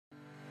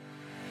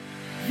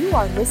You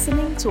are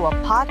listening to a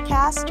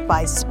podcast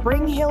by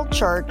Spring Hill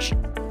Church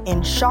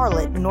in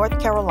Charlotte, North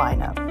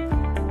Carolina.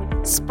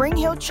 Spring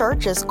Hill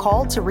Church is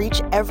called to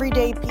reach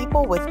everyday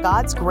people with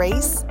God's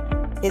grace,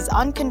 His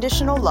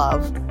unconditional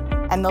love,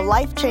 and the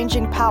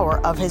life-changing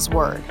power of His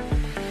Word.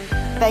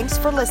 Thanks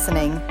for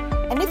listening,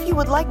 and if you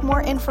would like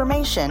more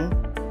information,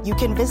 you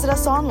can visit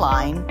us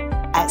online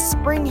at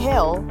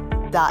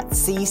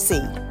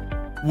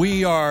springhill.cc.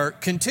 We are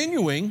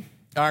continuing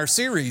our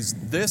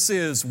series. This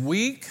is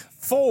week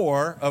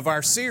 4 of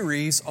our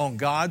series on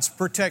God's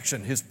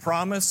protection, His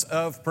promise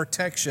of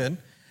protection.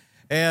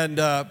 And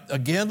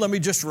again, let me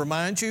just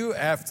remind you,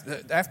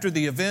 after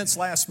the events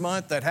last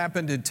month that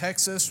happened in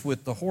Texas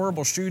with the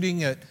horrible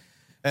shooting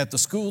at the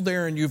school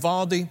there in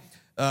Uvalde,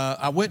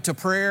 I went to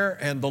prayer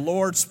and the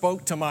Lord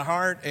spoke to my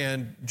heart,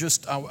 and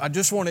I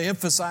just want to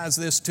emphasize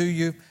this to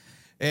you.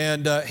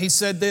 And He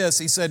said this,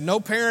 He said,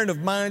 "No parent of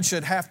mine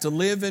should have to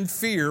live in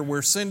fear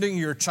where sending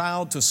your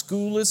child to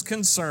school is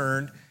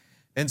concerned."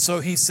 And so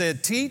He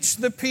said, "Teach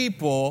the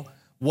people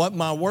what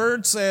my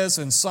word says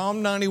in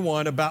Psalm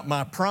 91 about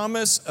my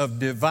promise of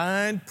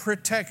divine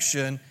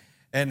protection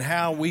and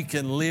how we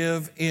can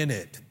live in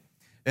it."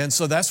 And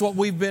so that's what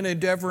we've been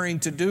endeavoring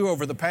to do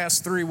over the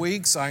past 3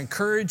 weeks. I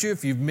encourage you,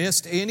 if you've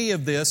missed any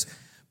of this,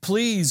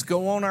 please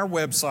go on our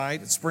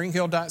website at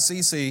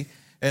springhill.cc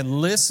and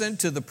listen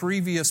to the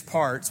previous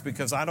parts,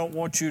 because I don't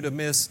want you to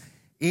miss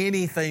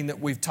anything that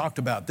we've talked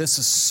about. This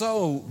is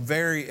so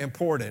very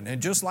important. And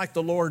just like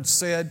the Lord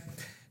said,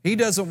 He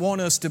doesn't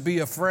want us to be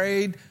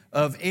afraid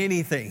of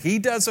anything. He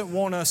doesn't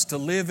want us to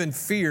live in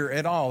fear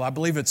at all. I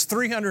believe it's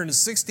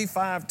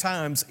 365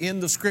 times in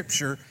the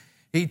Scripture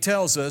He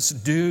tells us,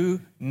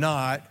 do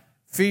not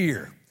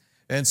fear.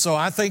 And so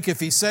I think if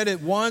He said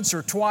it once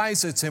or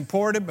twice, it's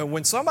important. But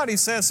when somebody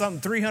says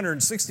something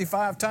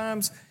 365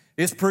 times,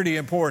 it's pretty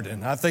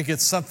important. I think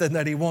it's something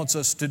that He wants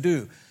us to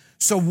do.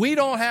 So we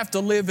don't have to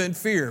live in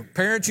fear.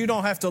 Parents, you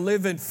don't have to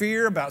live in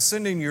fear about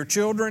sending your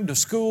children to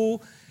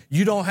school.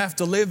 You don't have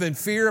to live in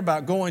fear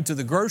about going to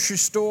the grocery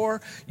store.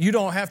 You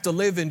don't have to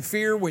live in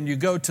fear when you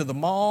go to the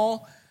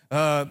mall.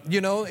 And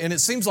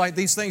it seems like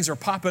these things are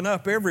popping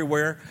up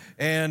everywhere.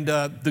 And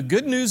the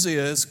good news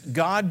is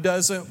God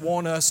doesn't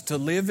want us to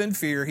live in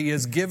fear. He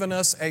has given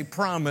us a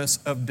promise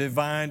of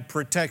divine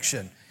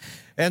protection.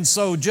 And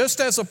so just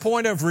as a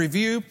point of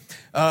review,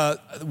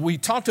 we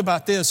talked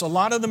about this. A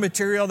lot of the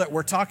material that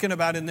we're talking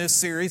about in this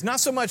series, not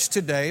so much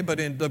today, but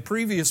in the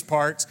previous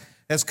parts,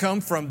 has come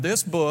from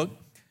this book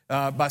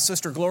by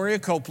Sister Gloria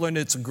Copeland.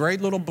 It's a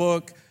great little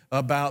book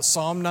about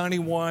Psalm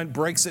 91,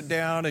 breaks it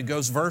down. It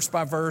goes verse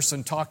by verse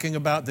and talking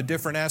about the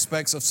different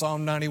aspects of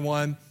Psalm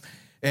 91.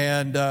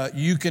 And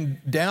you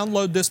can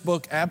download this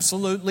book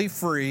absolutely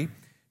free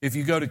if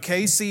you go to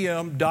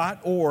kcm.org/no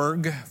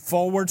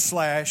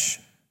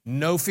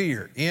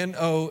fear,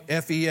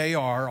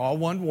 NOFEAR, all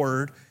one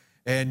word.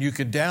 And you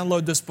can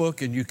download this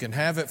book and you can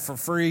have it for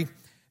free.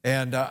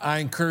 And I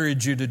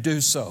encourage you to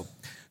do so.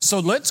 So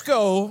let's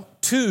go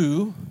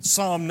to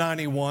Psalm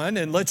 91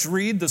 and let's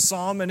read the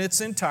psalm in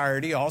its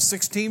entirety, all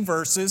 16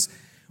 verses.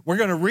 We're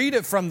going to read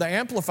it from the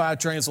Amplified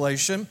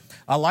translation.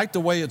 I like the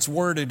way it's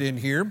worded in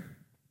here.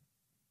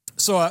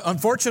 So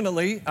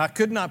unfortunately, I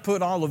could not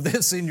put all of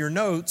this in your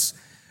notes,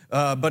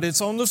 but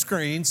it's on the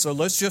screen. So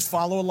let's just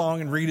follow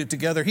along and read it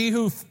together. "He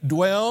who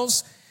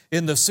dwells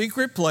in the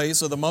secret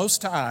place of the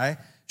Most High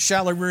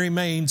shall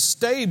remain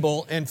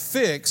stable and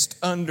fixed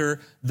under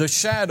the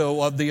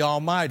shadow of the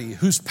Almighty,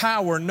 whose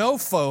power no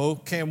foe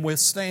can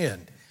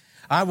withstand.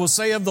 I will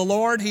say of the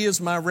Lord, He is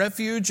my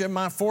refuge and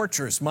my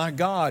fortress, my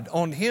God.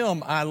 On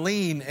Him I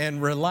lean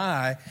and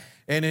rely,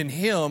 and in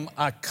Him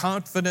I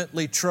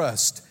confidently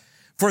trust.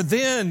 For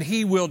then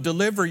He will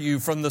deliver you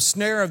from the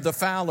snare of the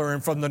fowler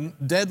and from the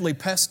deadly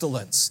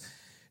pestilence.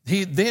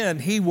 Then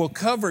He will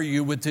cover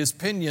you with His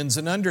pinions,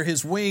 and under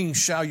His wings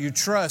shall you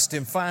trust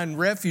and find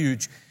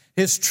refuge.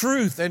 His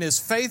truth and His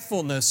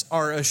faithfulness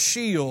are a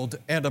shield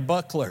and a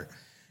buckler.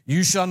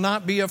 You shall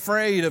not be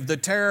afraid of the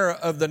terror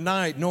of the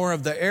night, nor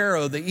of the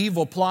arrow, the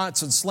evil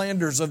plots and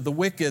slanders of the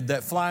wicked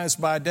that flies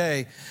by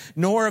day,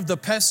 nor of the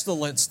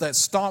pestilence that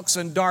stalks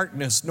in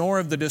darkness, nor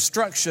of the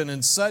destruction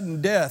and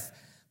sudden death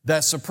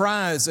that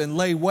surprise and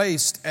lay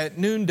waste at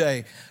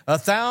noonday.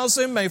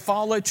 1,000 may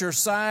fall at your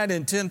side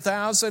and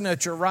 10,000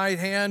 at your right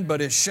hand,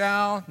 but it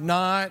shall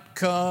not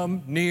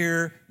come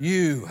near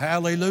you."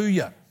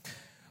 Hallelujah.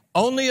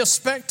 "Only a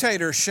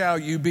spectator shall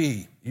you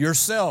be,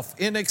 yourself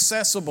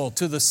inaccessible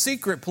to the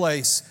secret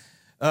place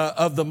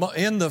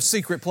in the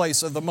secret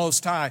place of the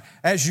Most High,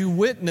 as you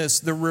witness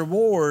the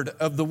reward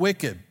of the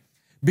wicked.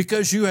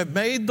 Because you have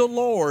made the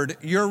Lord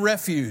your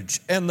refuge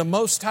and the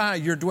Most High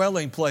your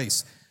dwelling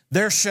place,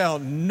 there shall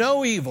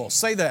no evil,"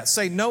 say that,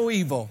 say no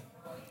evil.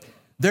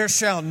 "There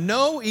shall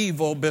no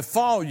evil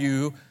befall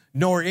you,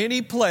 nor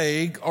any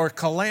plague or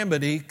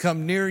calamity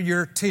come near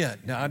your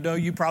tent." Now, I know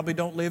you probably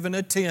don't live in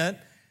a tent,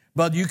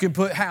 but you can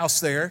put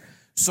house there.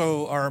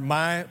 So, or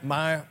my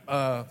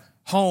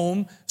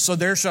home. "So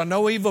there shall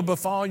no evil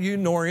befall you,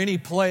 nor any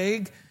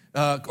plague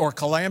or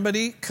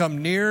calamity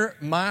come near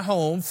my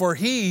home, for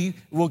he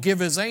will give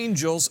his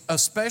angels a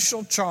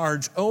special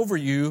charge over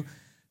you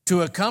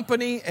to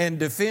accompany and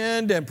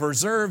defend and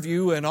preserve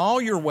you in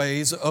all your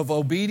ways of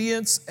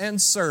obedience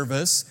and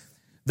service.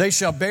 They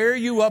shall bear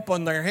you up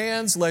on their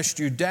hands, lest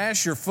you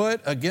dash your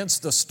foot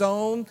against a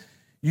stone.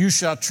 You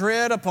shall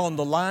tread upon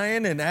the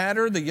lion and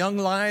adder, the young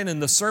lion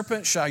and the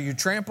serpent shall you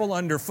trample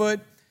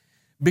underfoot.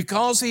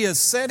 Because he has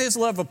set his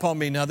love upon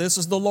me, now this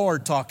is the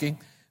Lord talking,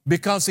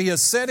 because he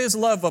has set his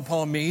love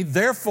upon me,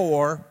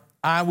 therefore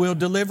I will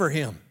deliver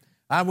him.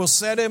 I will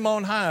set him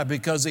on high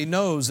because he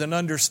knows and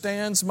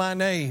understands my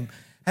name,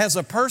 has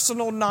a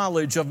personal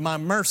knowledge of my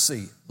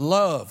mercy,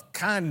 love,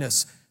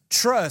 kindness,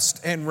 trust,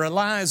 and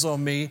relies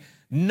on me,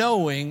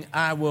 knowing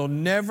I will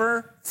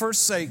never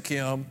forsake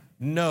him.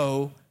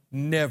 No,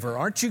 never.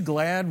 Aren't you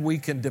glad we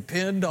can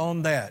depend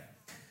on that?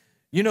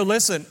 You know,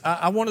 listen,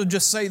 I want to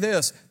just say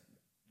this.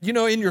 You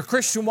know, in your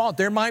Christian walk,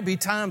 there might be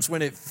times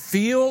when it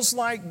feels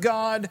like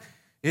God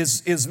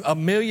is a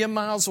million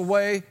miles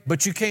away,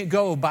 but you can't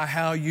go by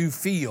how you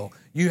feel.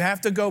 You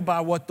have to go by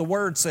what the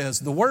Word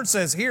says. The Word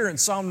says here in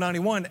Psalm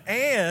 91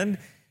 and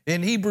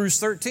in Hebrews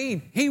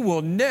 13, He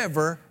will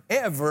never,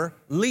 ever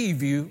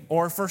leave you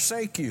or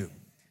forsake you.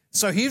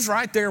 So He's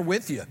right there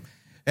with you.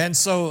 And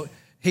so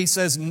He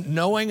says,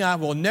 knowing I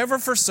will never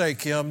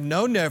forsake him,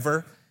 no,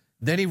 never.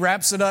 Then He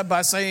wraps it up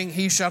by saying,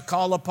 He shall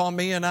call upon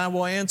me and I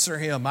will answer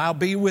him. I'll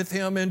be with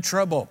him in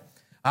trouble.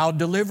 I'll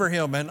deliver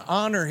him and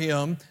honor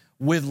him.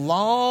 With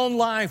long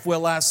life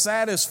will I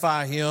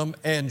satisfy him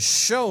and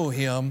show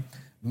him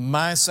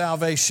my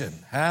salvation.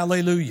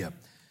 Hallelujah.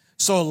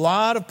 So a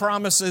lot of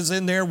promises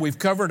in there. We've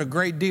covered a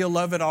great deal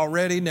of it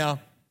already. Now,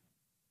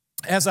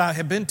 as I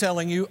have been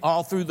telling you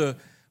all through the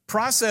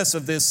process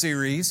of this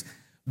series,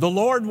 the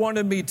Lord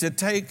wanted me to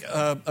take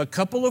a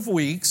couple of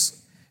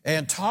weeks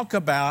and talk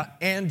about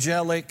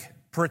angelic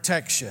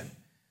protection,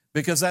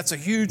 because that's a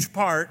huge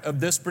part of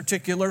this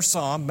particular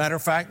psalm. Matter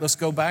of fact, let's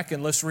go back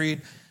and let's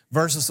read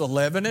verses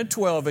 11 and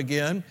 12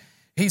 again.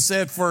 He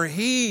said, for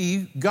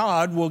He,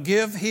 God, will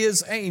give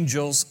His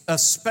angels a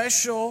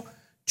special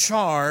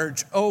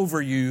charge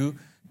over you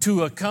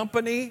to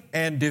accompany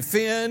and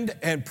defend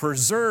and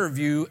preserve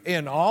you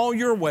in all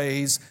your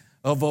ways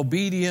of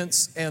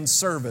obedience and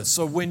service.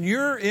 So when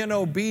you're in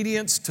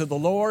obedience to the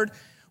Lord,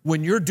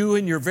 when you're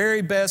doing your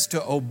very best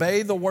to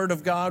obey the Word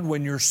of God,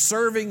 when you're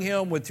serving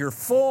Him with your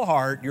full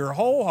heart, your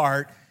whole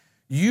heart,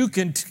 you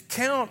can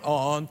count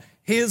on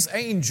His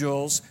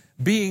angels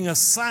being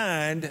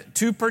assigned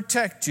to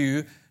protect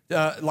you.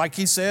 Like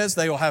He says,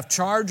 they will have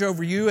charge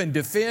over you and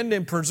defend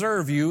and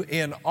preserve you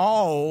in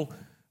all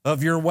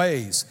of your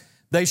ways.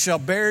 They shall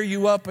bear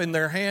you up in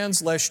their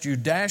hands, lest you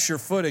dash your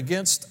foot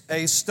against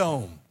a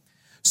stone.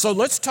 So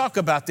let's talk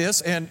about this,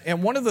 and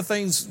one of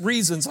the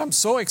reasons I'm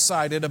so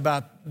excited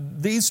about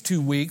these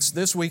 2 weeks,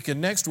 this week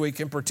and next week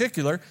in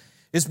particular,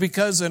 is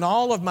because in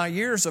all of my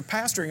years of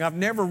pastoring, I've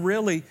never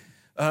really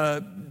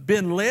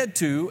been led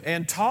to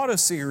and taught a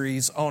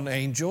series on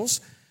angels,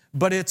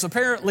 but it's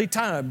apparently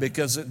time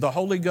because the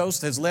Holy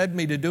Ghost has led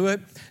me to do it.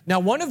 Now,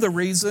 one of the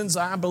reasons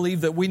I believe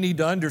that we need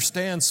to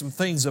understand some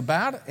things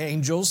about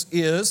angels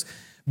is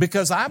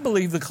because I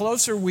believe the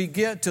closer we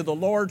get to the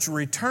Lord's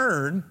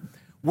return,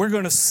 we're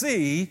going to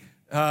see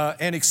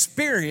and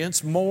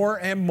experience more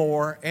and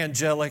more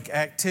angelic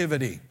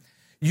activity.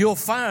 You'll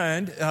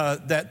find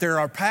that there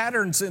are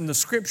patterns in the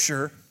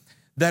Scripture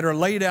that are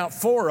laid out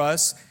for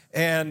us,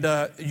 and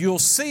you'll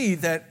see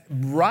that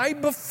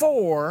right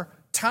before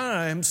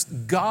times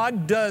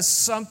God does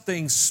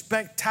something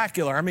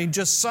spectacular, I mean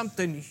just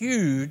something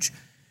huge,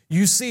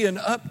 you see an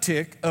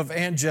uptick of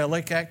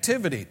angelic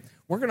activity.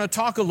 We're going to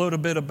talk a little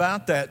bit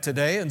about that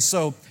today, and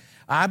so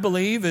I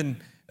believe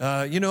in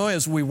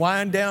as we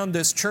wind down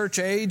this church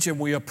age and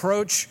we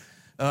approach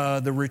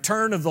the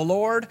return of the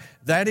Lord,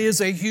 that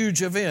is a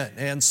huge event.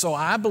 And so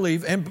I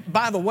believe, and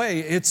by the way,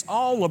 it's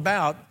all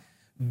about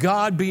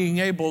God being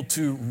able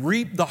to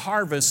reap the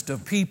harvest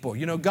of people.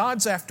 You know,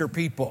 God's after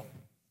people.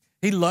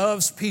 He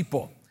loves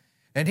people.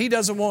 And He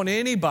doesn't want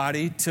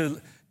anybody to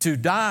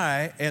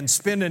die and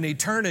spend an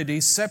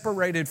eternity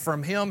separated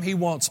from Him. He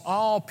wants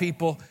all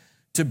people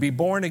to be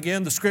born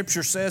again. The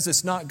Scripture says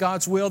it's not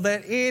God's will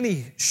that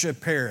any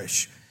should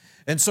perish.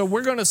 And so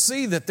we're going to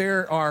see that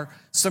there are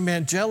some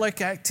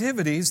angelic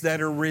activities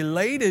that are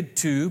related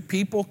to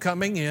people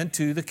coming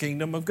into the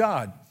kingdom of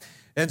God.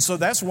 And so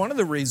that's one of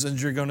the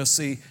reasons you're going to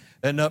see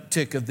an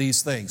uptick of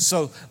these things.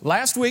 So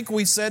last week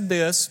we said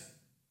this: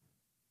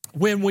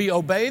 when we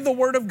obey the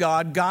Word of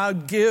God,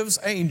 God gives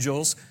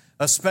angels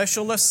a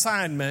special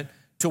assignment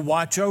to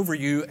watch over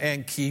you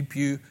and keep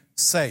you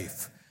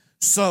safe.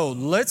 So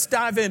let's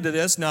dive into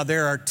this. Now,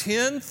 there are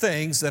 10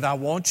 things that I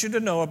want you to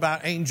know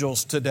about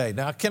angels today.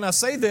 Now, can I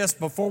say this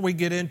before we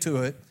get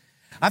into it?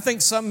 I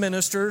think some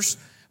ministers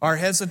are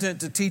hesitant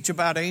to teach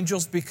about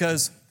angels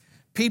because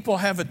people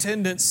have a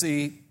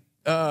tendency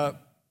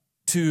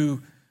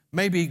to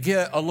maybe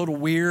get a little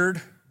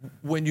weird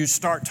when you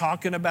start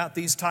talking about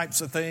these types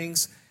of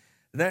things.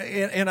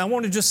 And I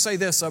want to just say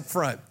this up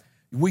front.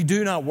 We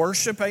do not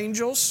worship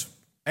angels.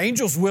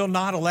 Angels will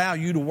not allow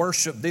you to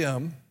worship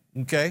them,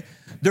 okay?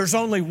 There's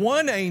only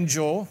one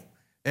angel,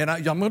 and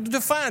I'm going to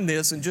define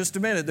this in just a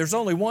minute. There's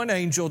only one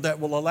angel that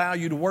will allow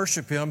you to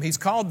worship him. He's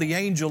called the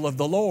angel of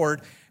the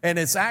Lord, and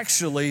it's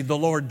actually the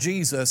Lord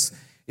Jesus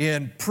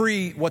in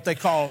what they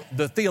call,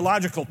 the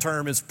theological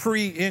term is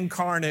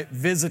pre-incarnate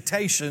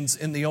visitations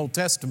in the Old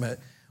Testament,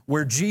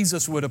 where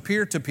Jesus would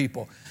appear to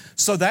people.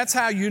 So that's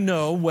how you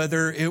know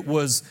whether it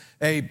was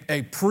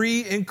a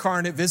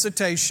pre-incarnate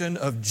visitation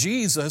of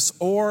Jesus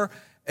or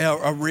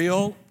a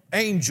real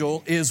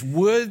angel, is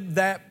would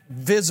that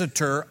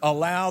visitor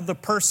allow the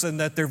person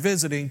that they're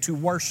visiting to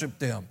worship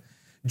them?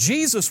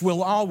 Jesus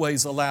will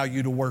always allow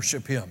you to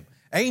worship him.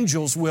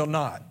 Angels will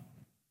not.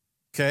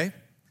 Okay?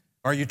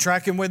 Are you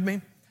tracking with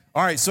me?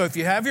 All right, so if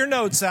you have your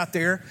notes out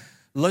there,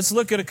 let's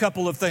look at a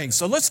couple of things.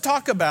 So let's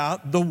talk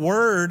about the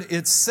word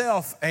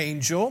itself,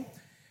 angel.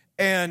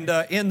 And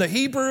in the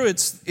Hebrew,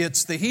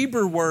 it's the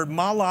Hebrew word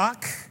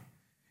malach.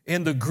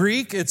 In the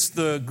Greek, it's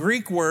the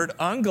Greek word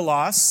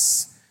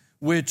angelos,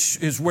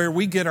 which is where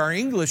we get our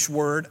English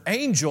word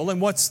angel. And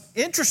what's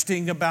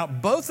interesting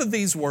about both of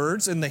these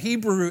words in the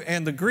Hebrew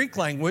and the Greek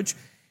language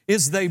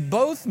is they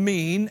both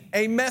mean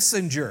a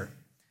messenger,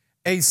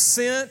 a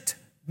sent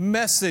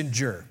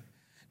messenger.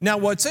 Now,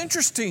 what's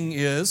interesting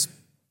is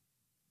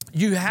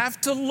you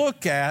have to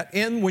look at,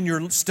 when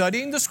you're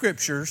studying the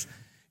Scriptures,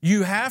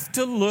 you have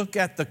to look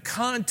at the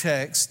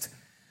context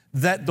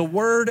that the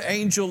word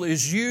angel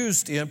is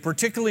used in,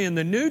 particularly in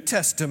the New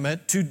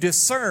Testament, to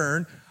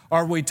discern,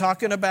 are we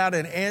talking about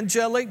an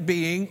angelic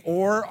being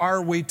or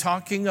are we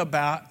talking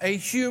about a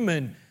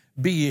human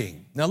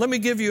being? Now, let me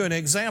give you an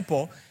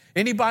example.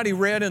 Anybody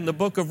read in the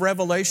book of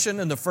Revelation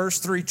in the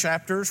first 3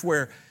 chapters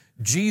where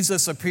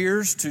Jesus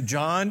appears to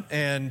John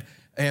and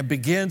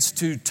begins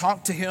to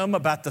talk to him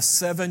about the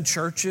 7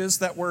 churches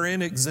that were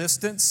in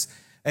existence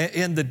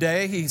in the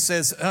day? He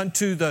says,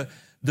 unto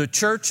the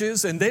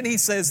churches, and then he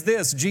says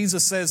this,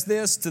 Jesus says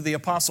this to the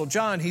Apostle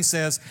John, he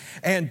says,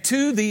 and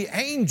to the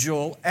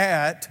angel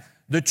at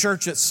the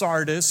church at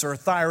Sardis or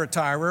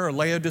Thyatira or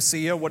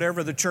Laodicea,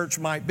 whatever the church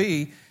might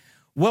be.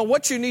 Well,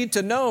 what you need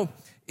to know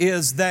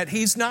is that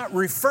he's not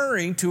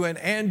referring to an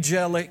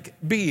angelic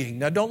being.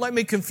 Now, don't let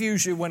me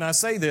confuse you when I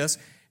say this.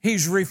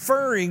 He's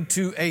referring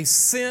to a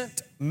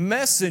sent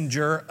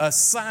messenger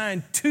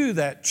assigned to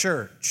that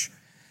church.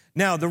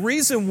 Now, the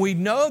reason we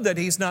know that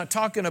he's not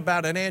talking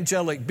about an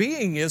angelic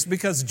being is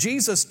because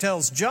Jesus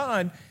tells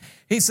John,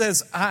 he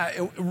says,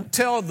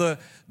 tell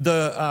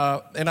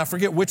and I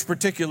forget which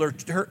particular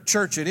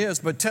church it is,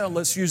 but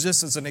let's use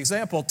this as an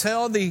example.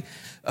 Tell the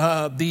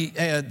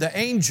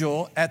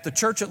angel at the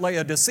church at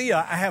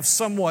Laodicea, I have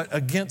somewhat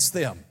against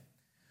them.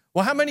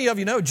 Well, how many of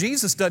you know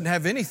Jesus doesn't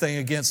have anything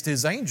against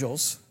his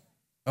angels?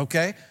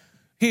 Okay?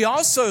 He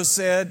also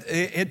said,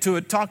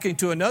 talking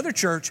to another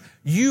church,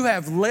 you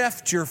have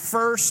left your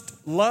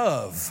first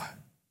love.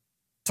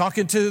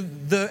 Talking to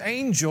the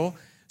angel.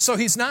 So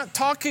he's not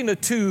talking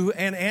to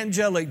an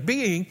angelic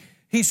being.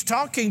 He's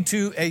talking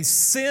to a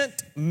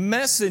sent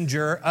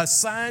messenger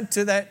assigned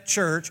to that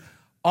church,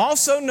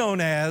 also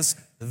known as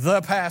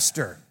the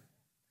pastor.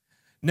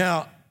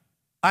 Now,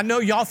 I know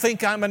y'all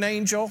think I'm an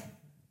angel,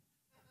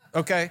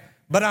 okay?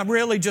 But I'm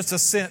really just a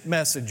sent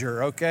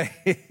messenger, okay?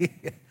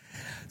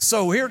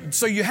 So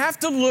you have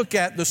to look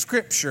at the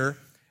Scripture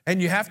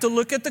and you have to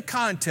look at the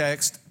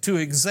context to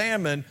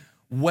examine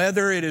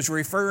whether it is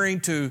referring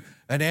to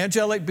an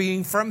angelic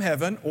being from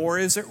heaven or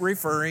is it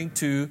referring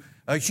to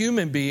a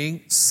human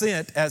being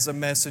sent as a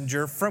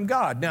messenger from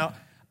God. Now,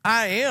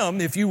 I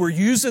am, if you were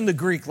using the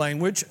Greek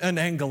language, an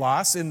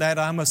angelos, in that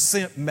I'm a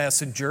sent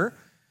messenger,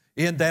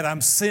 in that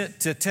I'm sent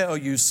to tell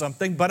you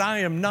something, but I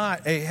am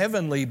not a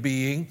heavenly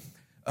being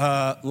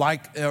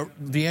like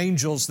the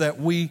angels that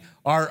we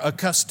are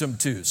accustomed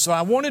to. So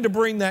I wanted to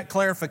bring that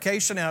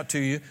clarification out to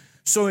you.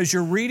 So as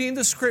you're reading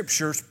the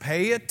Scriptures,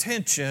 pay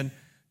attention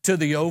to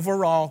the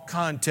overall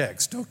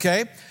context,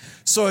 okay?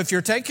 So if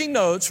you're taking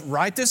notes,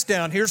 write this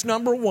down. Here's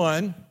number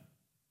 1.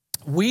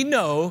 We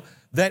know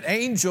that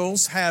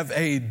angels have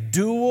a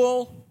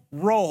dual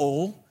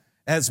role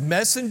as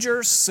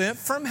messengers sent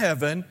from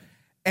heaven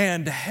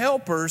and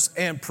helpers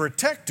and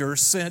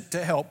protectors sent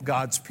to help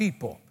God's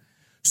people.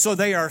 So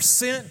they are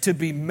sent to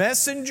be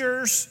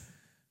messengers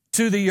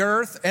to the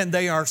earth, and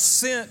they are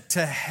sent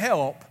to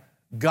help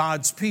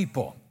God's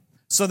people.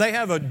 So they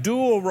have a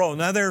dual role.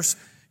 Now there's,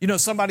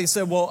 somebody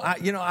said, well,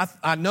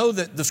 I know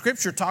that the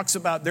Scripture talks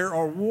about there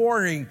are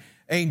warring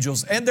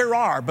angels, and there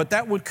are, but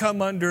that would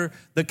come under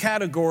the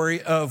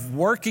category of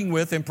working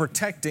with and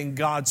protecting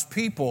God's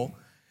people.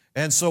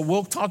 And so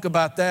we'll talk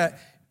about that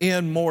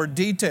in more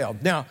detail.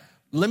 Now,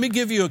 let me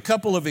give you a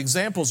couple of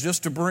examples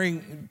just to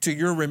bring to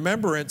your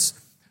remembrance.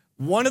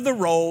 One of the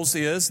roles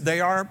is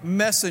they are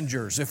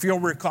messengers. If you'll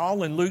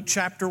recall in Luke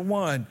chapter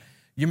 1,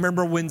 you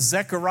remember when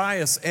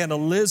Zechariah and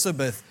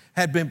Elizabeth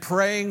had been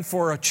praying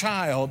for a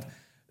child.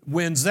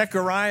 When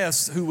Zechariah,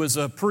 who was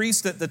a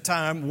priest at the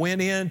time,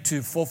 went in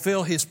to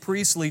fulfill his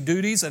priestly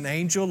duties, an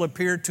angel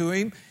appeared to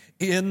him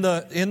in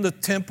the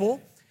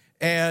temple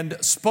and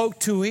spoke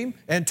to him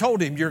and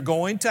told him, you're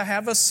going to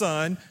have a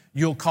son.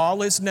 You'll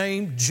call his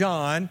name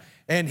John,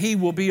 and he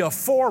will be a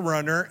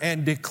forerunner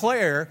and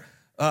declare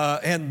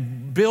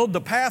and build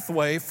the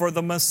pathway for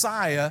the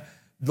Messiah,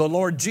 the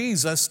Lord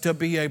Jesus, to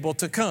be able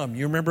to come.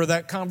 You remember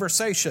that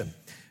conversation?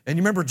 And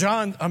you remember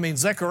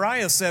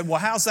Zechariah said, well,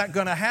 how's that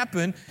going to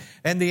happen?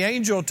 And the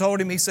angel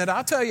told him, he said,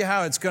 I'll tell you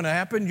how it's going to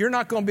happen. You're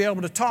not going to be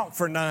able to talk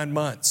for 9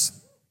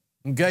 months.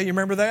 Okay, you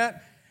remember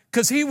that?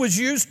 Because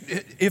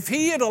if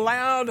he had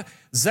allowed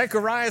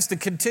Zechariah to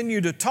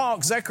continue to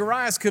talk,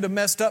 Zechariah could have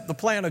messed up the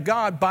plan of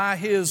God by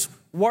his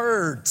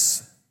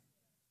words.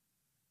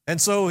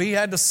 And so he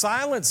had to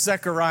silence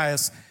Zechariah.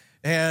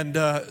 And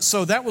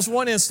so that was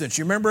one instance.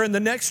 You remember in the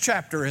next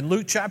chapter, in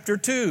Luke chapter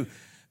 2,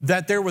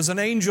 that there was an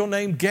angel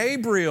named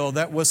Gabriel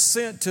that was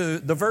sent to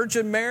the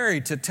Virgin Mary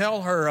to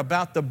tell her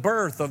about the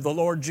birth of the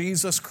Lord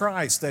Jesus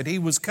Christ, that he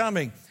was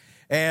coming.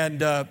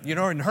 And,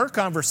 in her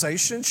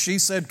conversation, she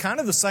said kind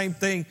of the same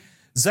thing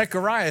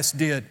Zechariah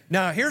did.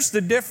 Now, here's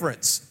the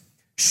difference.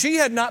 She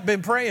had not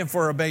been praying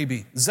for a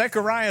baby.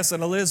 Zechariah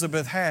and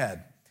Elizabeth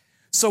had.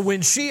 So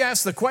when she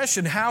asked the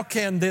question, how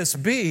can this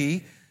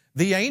be?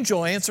 The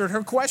angel answered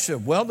her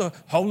question. Well, the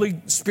Holy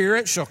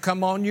Spirit shall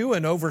come on you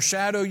and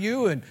overshadow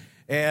you,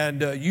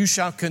 and you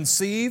shall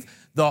conceive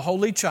the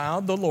Holy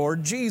Child, the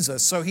Lord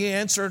Jesus. So he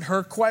answered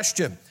her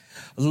question.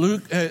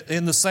 Luke,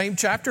 in the same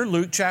chapter,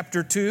 Luke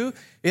chapter 2,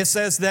 it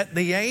says that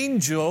the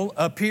angel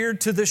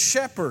appeared to the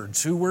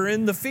shepherds who were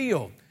in the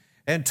field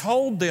and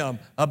told them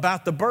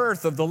about the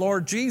birth of the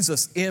Lord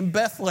Jesus in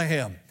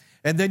Bethlehem.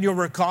 And then you'll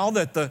recall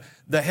that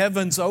the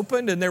heavens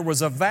opened and there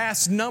was a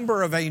vast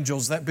number of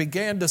angels that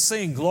began to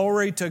sing,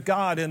 glory to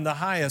God in the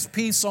highest,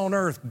 peace on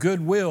earth,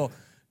 goodwill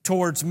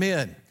towards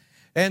men.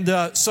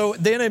 And so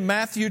then in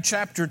Matthew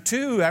chapter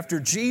 2, after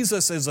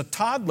Jesus is a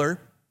toddler,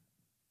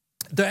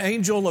 the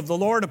angel of the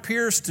Lord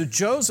appears to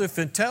Joseph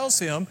and tells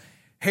him,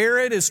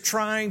 Herod is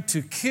trying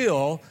to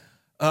kill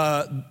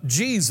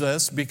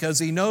Jesus because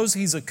he knows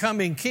he's a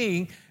coming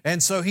king,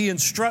 and so he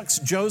instructs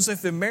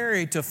Joseph and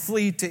Mary to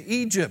flee to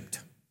Egypt.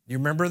 You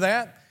remember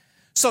that?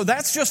 So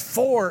that's just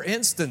 4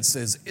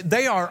 instances.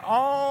 They are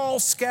all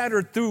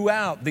scattered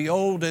throughout the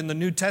Old and the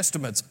New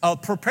Testaments.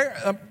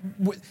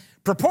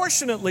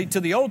 Proportionately to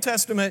the Old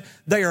Testament,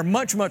 they are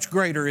much, much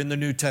greater in the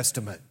New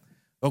Testament.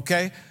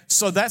 Okay?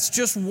 So that's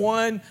just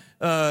one,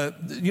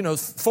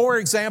 4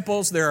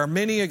 examples. There are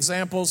many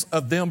examples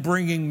of them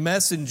bringing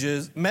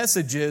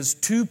messages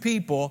to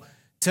people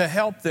to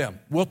help them.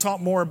 We'll talk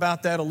more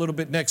about that a little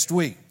bit next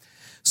week.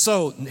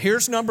 So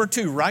here's number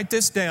 2. Write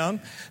this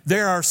down.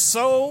 There are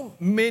so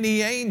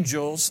many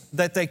angels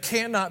that they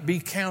cannot be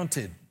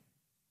counted.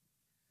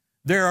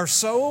 There are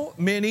so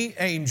many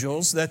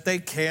angels that they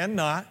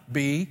cannot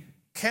be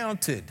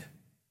counted.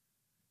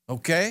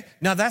 Okay?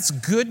 Now that's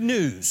good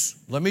news.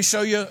 Let me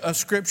show you a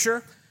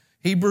scripture.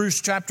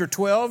 Hebrews chapter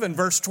 12 and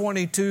verse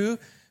 22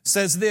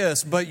 says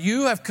this, but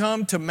you have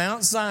come to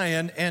Mount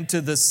Zion and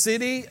to the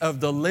city of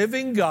the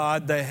living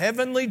God, the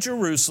heavenly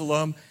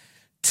Jerusalem,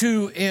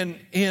 to an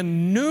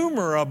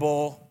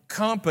innumerable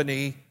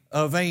company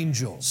of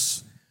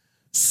angels.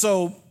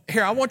 So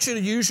here, I want you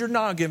to use your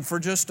noggin for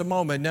just a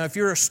moment. Now, if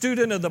you're a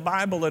student of the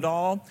Bible at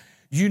all,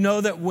 you know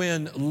that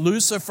when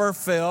Lucifer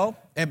fell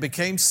and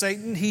became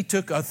Satan, he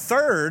took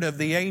 1/3 of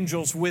the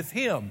angels with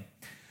him.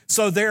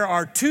 So there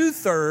are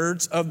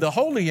 2/3 of the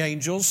holy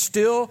angels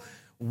still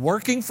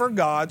working for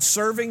God,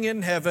 serving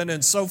in heaven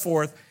and so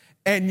forth,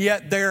 and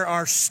yet there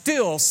are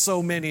still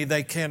so many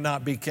they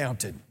cannot be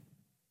counted.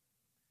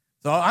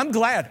 So I'm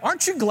glad.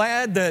 Aren't you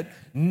glad that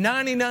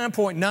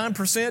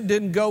 99.9%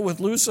 didn't go with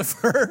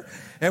Lucifer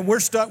and we're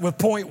stuck with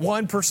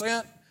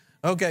 0.1%?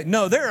 Okay,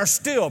 no, there are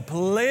still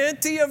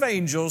plenty of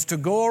angels to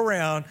go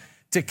around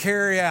to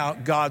carry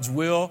out God's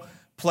will,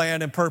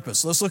 plan, and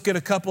purpose. Let's look at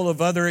a couple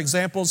of other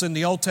examples in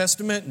the Old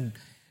Testament.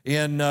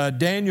 In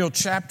Daniel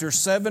chapter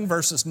 7,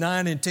 verses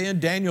 9 and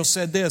 10, Daniel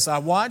said this, I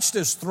watched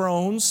as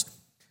thrones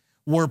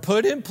were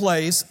put in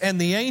place,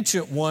 and the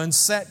Ancient One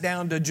sat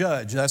down to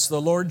judge. That's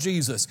the Lord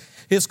Jesus.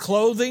 His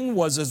clothing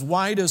was as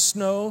white as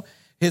snow,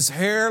 his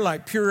hair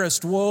like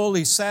purest wool.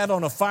 He sat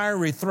on a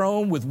fiery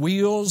throne with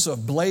wheels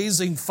of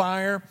blazing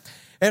fire,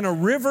 and a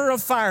river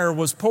of fire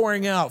was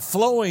pouring out,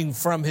 flowing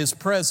from his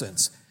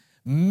presence.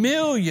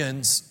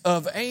 Millions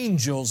of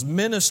angels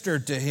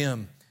ministered to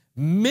him.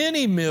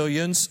 Many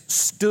millions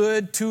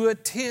stood to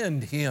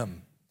attend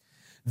him.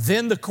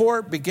 Then the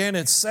court began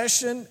its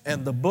session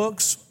and the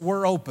books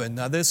were opened.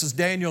 Now this is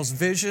Daniel's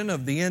vision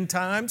of the end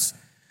times.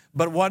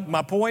 But what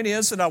my point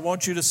is that I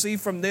want you to see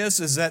from this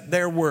is that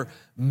there were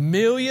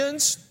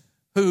millions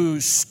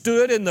who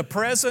stood in the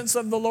presence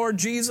of the Lord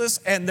Jesus,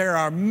 and there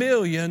are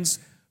millions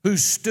who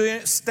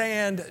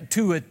stand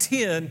to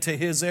attend to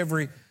his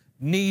every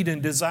need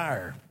and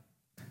desire.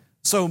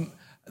 So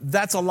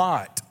that's a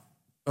lot.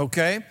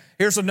 Okay,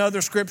 here's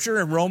another scripture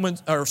in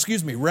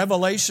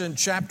Revelation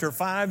chapter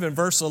 5 and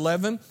verse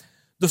 11.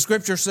 The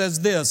scripture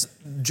says this,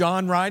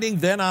 John writing,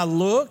 then I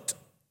looked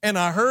and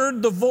I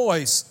heard the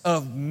voice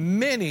of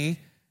many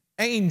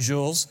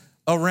angels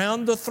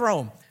around the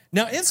throne.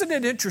 Now, isn't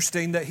it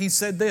interesting that he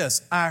said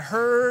this? I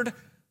heard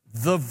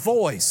the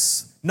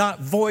voice. not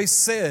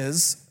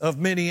voices of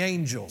many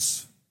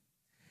angels.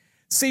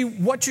 See,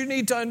 what you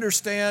need to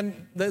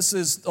understand, this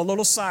is a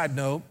little side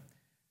note,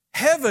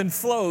 heaven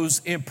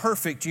flows in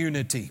perfect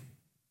unity.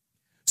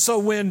 So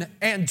when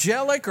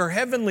angelic or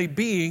heavenly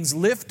beings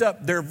lift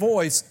up their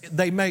voice,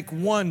 they make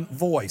one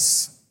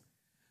voice.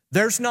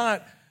 There's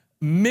not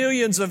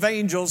millions of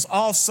angels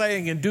all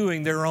saying and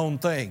doing their own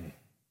thing.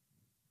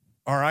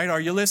 All right,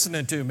 are you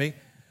listening to me?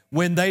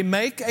 When they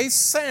make a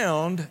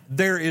sound,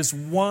 there is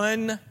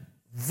one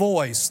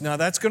voice. Now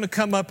that's going to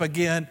come up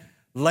again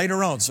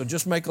later on, so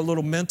just make a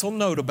little mental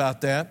note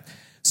about that.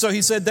 So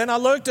he said, then I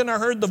looked and I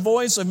heard the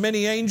voice of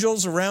many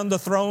angels around the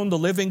throne, the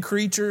living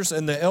creatures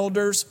and the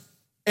elders,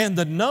 and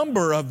the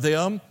number of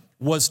them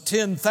was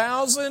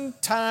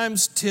 10,000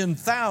 times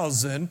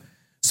 10,000.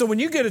 So when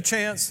you get a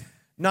chance,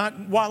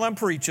 not while I'm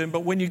preaching,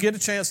 but when you get a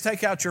chance,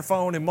 take out your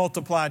phone and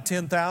multiply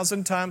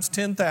 10,000 times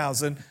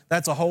 10,000.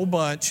 That's a whole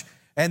bunch.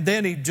 And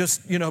then he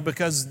just,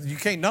 because you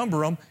can't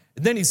number them,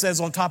 then he says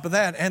on top of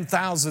that, and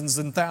thousands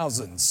and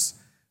thousands.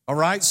 All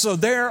right? So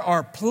there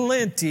are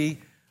plenty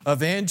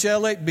of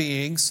angelic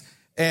beings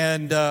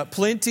and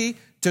plenty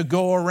to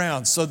go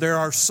around. So there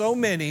are so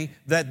many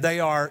that they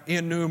are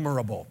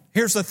innumerable.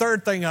 Here's the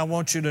third thing I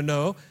want you to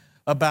know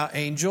about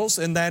angels,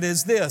 and that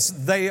is this.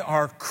 They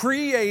are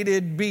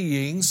created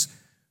beings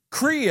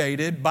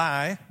created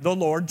by the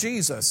Lord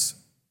Jesus.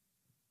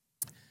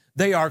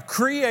 They are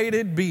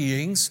created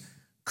beings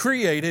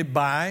created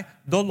by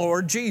the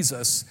Lord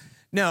Jesus.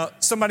 Now,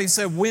 somebody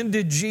said, when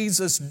did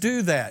Jesus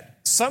do that?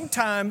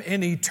 Sometime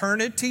in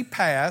eternity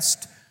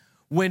past,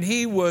 when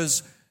he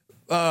was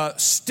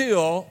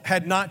still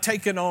had not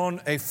taken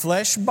on a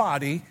flesh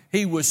body,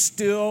 he was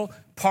still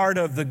part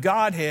of the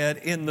Godhead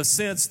in the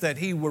sense that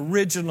he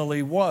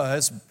originally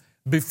was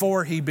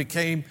before he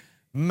became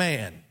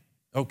man.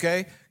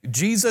 Okay?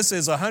 Jesus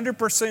is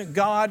 100%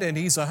 God and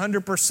he's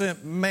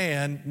 100%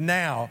 man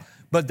now,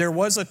 but there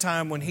was a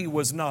time when he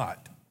was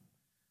not.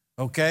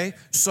 Okay?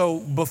 So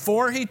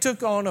before he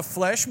took on a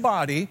flesh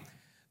body,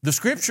 the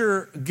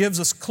scripture gives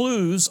us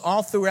clues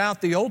all throughout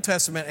the Old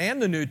Testament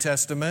and the New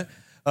Testament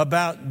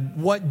about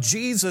what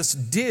Jesus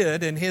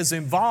did and his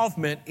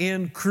involvement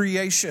in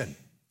creation.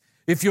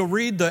 If you'll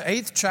read the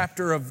 8th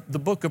chapter of the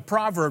book of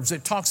Proverbs,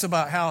 it talks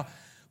about how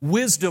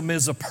wisdom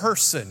is a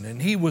person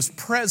and he was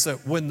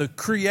present when the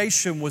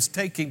creation was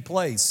taking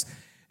place.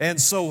 And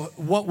so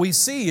what we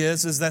see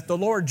is that the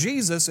Lord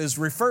Jesus is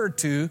referred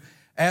to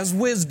as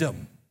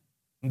wisdom.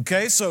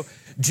 Okay, so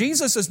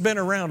Jesus has been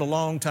around a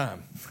long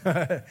time.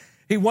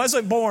 He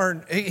wasn't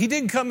born, he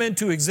didn't come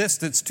into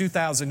existence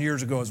 2,000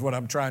 years ago is what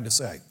I'm trying to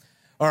say.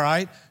 All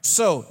right,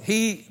 so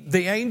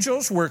the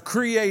angels were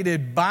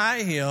created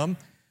by him.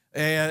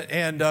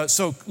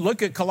 So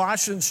look at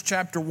Colossians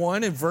chapter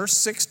 1 and verse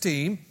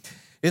 16.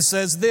 It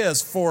says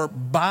this, for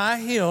by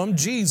him,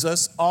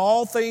 Jesus,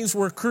 all things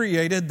were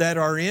created that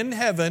are in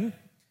heaven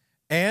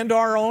and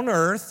are on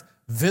earth,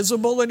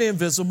 visible and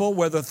invisible,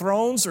 whether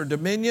thrones or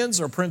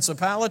dominions or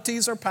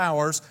principalities or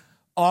powers,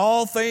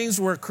 all things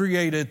were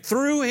created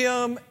through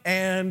him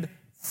and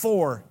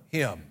for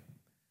him.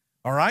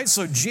 All right,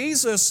 so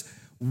Jesus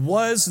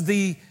was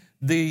the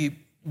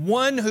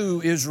one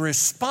who is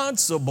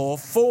responsible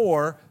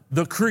for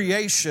the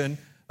creation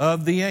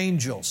of the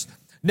angels.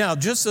 Now,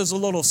 just as a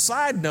little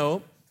side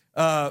note,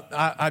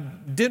 I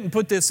didn't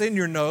put this in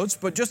your notes,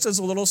 but just as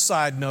a little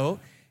side note,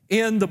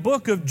 in the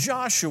book of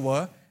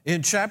Joshua,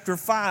 in chapter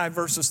 5,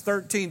 verses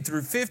 13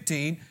 through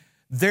 15,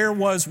 there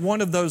was one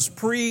of those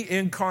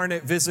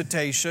pre-incarnate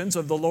visitations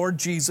of the Lord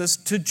Jesus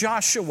to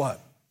Joshua.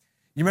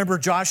 You remember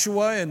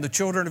Joshua and the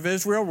children of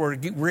Israel were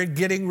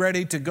getting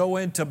ready to go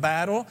into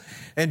battle,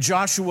 and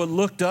Joshua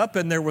looked up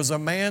and there was a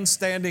man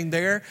standing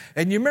there.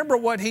 And you remember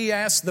what he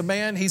asked the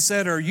man? He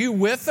said, are you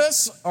with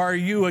us or are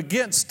you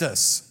against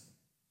us?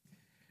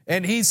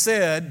 And he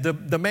said,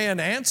 the man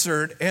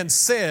answered and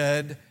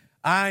said,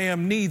 I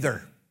am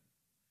neither.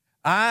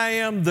 I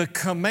am the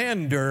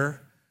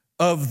commander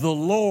of the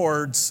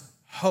Lord's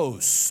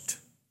host.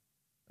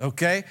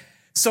 Okay?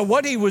 So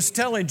what he was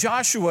telling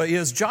Joshua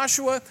is,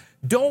 Joshua,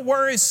 don't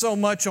worry so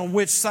much on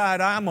which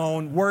side I'm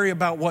on. Worry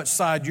about what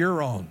side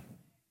you're on.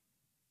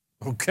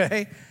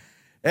 Okay?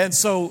 And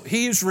so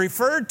he's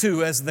referred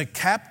to as the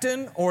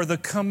captain or the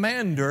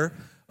commander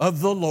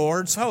of the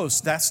Lord's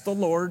host. That's the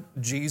Lord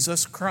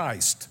Jesus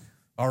Christ.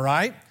 All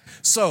right?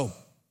 So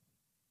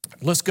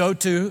let's go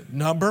to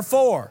number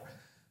 4.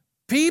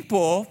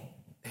 People,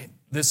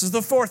 this is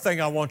the fourth thing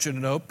I want you to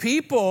know.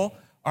 People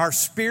are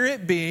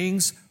spirit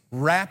beings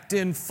wrapped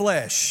in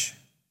flesh.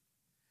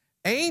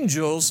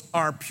 Angels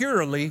are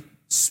purely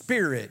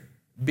spirit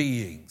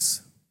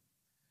beings.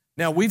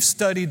 Now, we've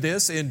studied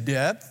this in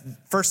depth.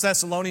 1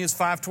 Thessalonians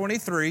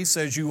 5:23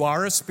 says you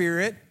are a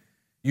spirit,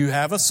 you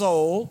have a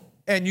soul,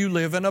 and you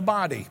live in a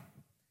body.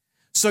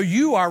 So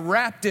you are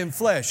wrapped in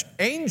flesh.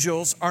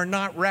 Angels are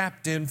not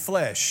wrapped in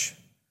flesh.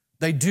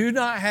 They do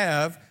not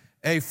have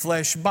a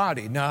flesh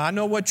body. Now, I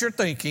know what you're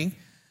thinking.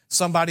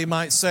 Somebody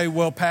might say,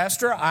 well,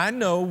 Pastor, I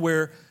know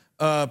where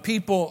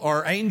people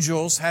or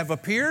angels have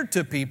appeared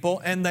to people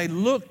and they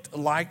looked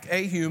like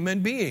a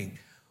human being.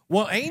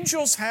 Well,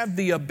 angels have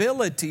the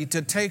ability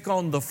to take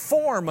on the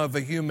form of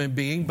a human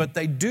being, but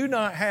they do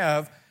not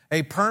have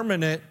a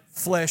permanent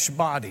flesh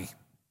body.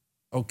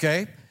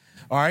 Okay?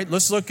 All right,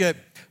 let's look at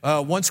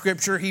one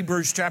scripture,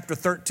 Hebrews chapter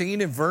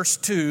 13 and verse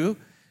 2.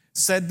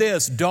 Said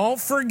this,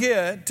 don't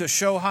forget to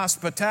show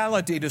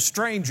hospitality to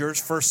strangers,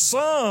 for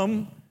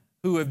some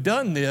who have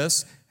done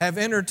this have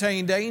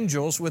entertained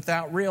angels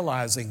without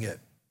realizing it.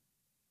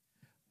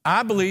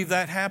 I believe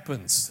that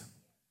happens.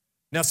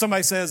 Now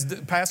somebody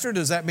says, Pastor,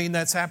 does that mean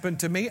that's happened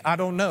to me? I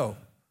don't know.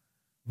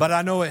 But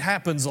I know it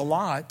happens a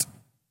lot,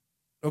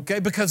 okay,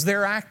 because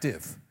they're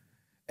active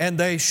and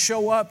they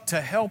show up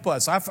to help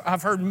us.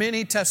 I've heard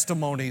many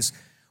testimonies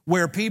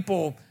where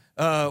people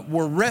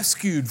were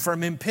rescued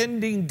from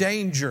impending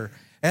danger,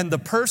 and the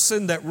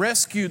person that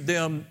rescued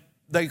them,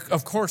 they,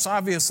 of course,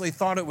 obviously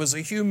thought it was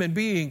a human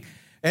being.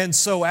 And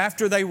so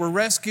after they were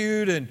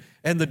rescued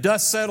and the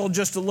dust settled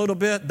just a little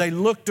bit, they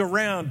looked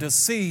around to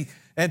see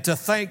and to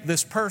thank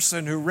this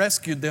person who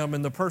rescued them,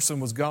 and the person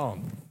was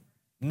gone,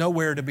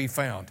 nowhere to be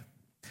found.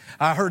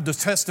 I heard the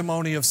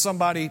testimony of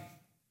somebody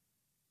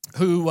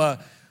who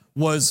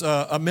was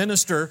a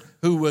minister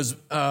who was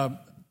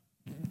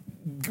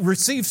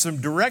received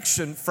some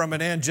direction from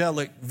an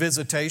angelic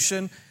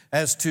visitation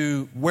as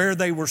to where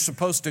they were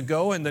supposed to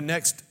go in the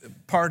next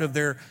part of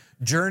their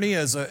journey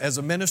as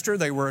a minister.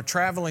 They were a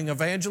traveling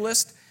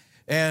evangelist,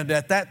 and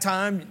at that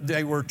time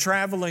they were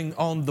traveling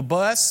on the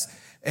bus,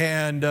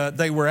 and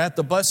they were at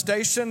the bus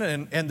station,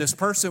 and this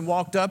person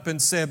walked up and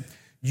said,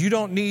 you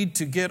don't need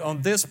to get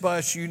on this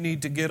bus, you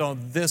need to get on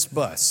this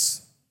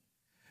bus.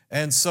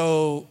 And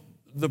so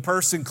the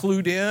person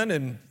clued in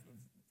and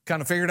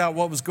kind of figured out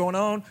what was going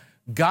on,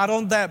 got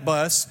on that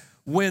bus.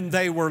 When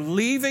they were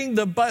leaving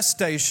the bus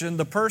station,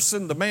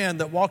 the man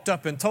that walked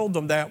up and told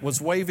them that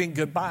was waving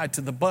goodbye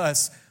to the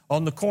bus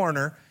on the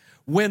corner.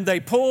 When they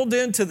pulled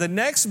into the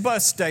next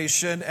bus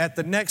station at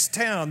the next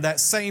town, that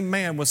same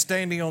man was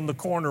standing on the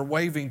corner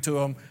waving to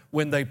them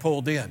when they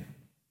pulled in.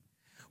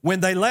 When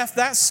they left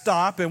that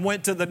stop and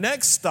went to the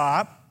next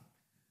stop,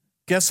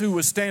 guess who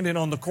was standing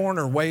on the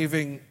corner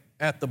waving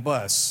at the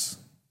bus?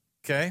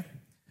 Okay?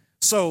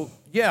 So,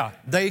 yeah,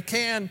 they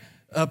can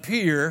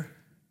appear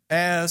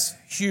as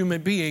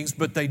human beings,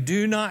 but they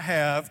do not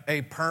have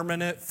a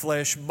permanent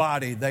flesh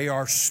body. They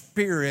are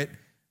spirit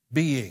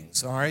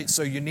beings, all right?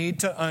 So you need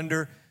to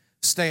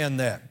understand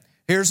that.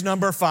 Here's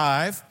number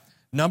 5.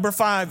 Number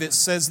 5, it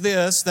says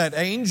this, that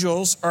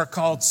angels are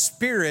called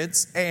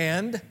spirits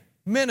and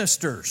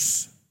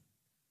ministers.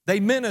 They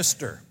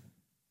minister.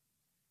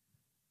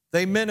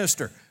 They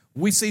minister.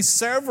 We see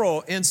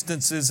several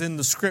instances in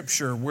the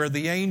Scripture where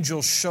the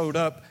angels showed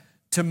up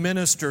to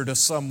minister to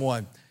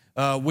someone.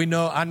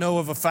 I know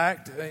of a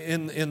fact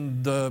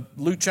in the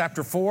Luke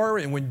chapter 4,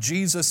 and when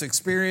Jesus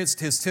experienced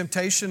his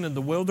temptation in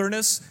the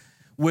wilderness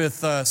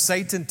with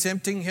Satan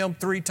tempting him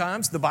 3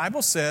 times, the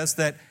Bible says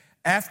that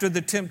after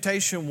the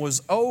temptation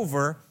was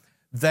over,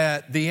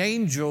 that the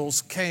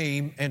angels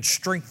came and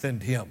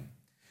strengthened him.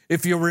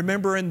 If you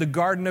remember in the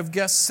Garden of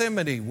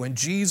Gethsemane, when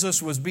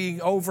Jesus was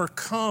being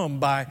overcome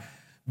by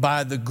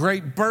the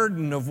great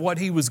burden of what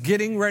he was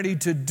getting ready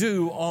to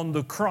do on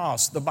the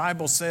cross, the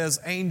Bible says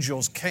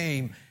angels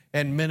came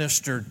and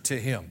ministered to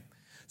him.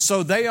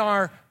 So they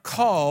are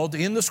called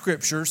in the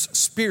Scriptures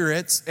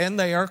spirits, and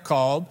they are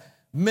called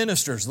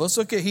ministers. Let's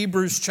look at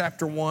Hebrews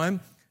chapter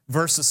 1,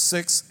 verses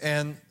 6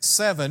 and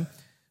 7. It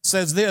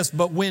says this,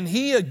 but when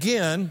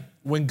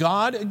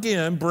God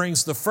again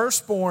brings the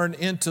firstborn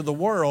into the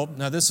world,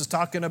 now this is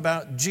talking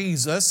about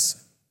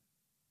Jesus.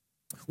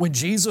 When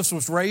Jesus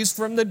was raised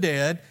from the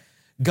dead,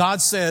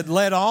 God said,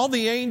 let all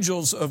the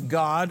angels of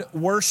God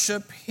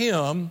worship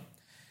him.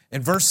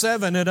 In verse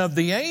 7, and of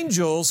the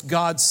angels,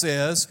 God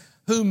says,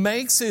 who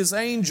makes his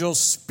angels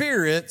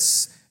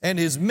spirits and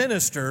his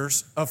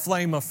ministers a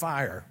flame of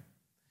fire.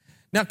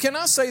 Now, can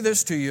I say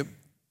this to you,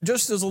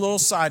 just as a little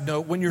side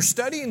note, when you're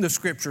studying the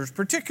Scriptures,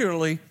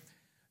 particularly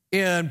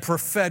in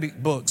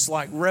prophetic books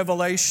like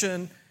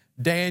Revelation,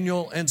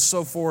 Daniel, and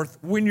so forth,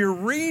 when you're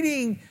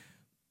reading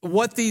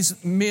what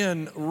these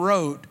men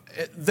wrote,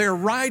 they're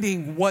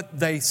writing what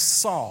they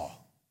saw.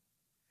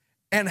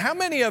 And how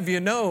many of you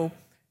know,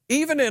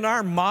 even in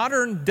our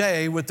modern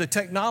day with the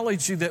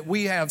technology that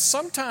we have,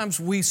 sometimes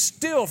we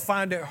still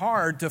find it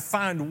hard to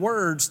find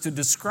words to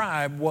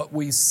describe what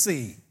we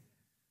see.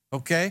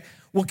 Okay?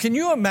 Well, can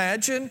you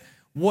imagine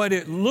what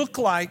it looked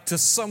like to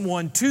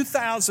someone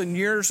 2,000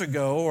 years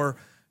ago or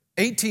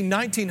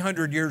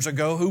 1900 years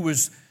ago who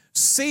was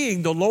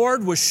seeing the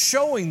Lord was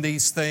showing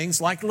these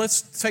things? Like,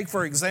 let's take,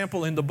 for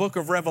example, in the book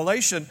of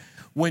Revelation,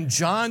 when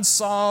John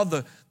saw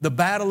the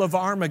battle of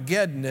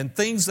Armageddon and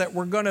things that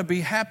were going to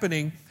be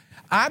happening,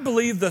 I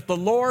believe that the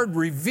Lord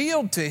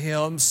revealed to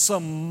him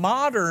some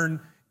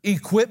modern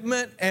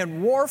equipment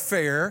and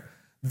warfare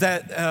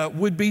that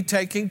would be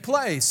taking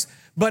place.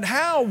 But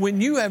how,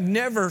 when you have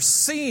never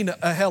seen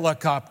a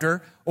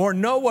helicopter or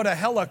know what a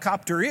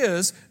helicopter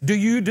is, do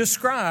you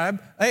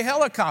describe a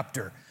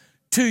helicopter?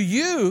 To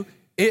you,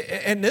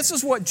 and this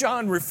is what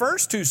John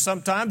refers to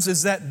sometimes,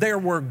 is that there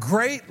were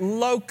great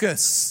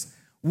locusts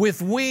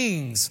with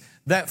wings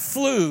that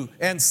flew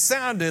and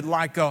sounded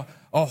like a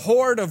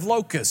horde of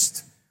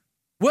locusts.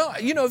 Well,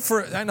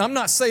 and I'm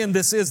not saying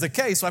this is the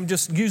case, I'm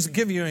just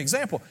giving you an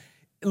example.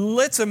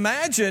 Let's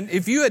imagine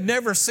if you had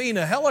never seen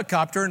a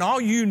helicopter and all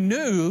you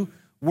knew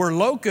were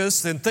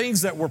locusts and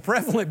things that were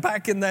prevalent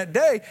back in that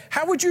day,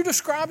 how would you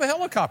describe a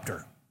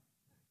helicopter?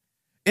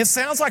 It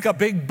sounds like a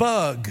big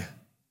bug.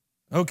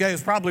 Okay,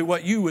 it's probably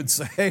what you would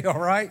say, all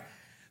right?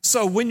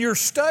 So when you're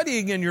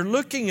studying and you're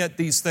looking at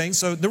these things,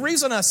 so the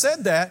reason I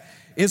said that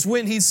is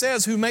when he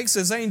says, who makes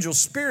his angels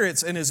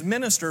spirits and his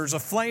ministers a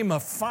flame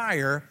of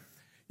fire.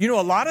 A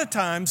lot of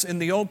times in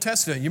the Old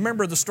Testament, you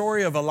remember the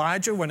story of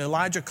Elijah when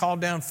Elijah called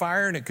down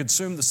fire and it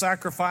consumed the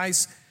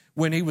sacrifice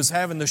when he was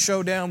having the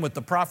showdown with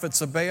the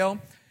prophets of Baal?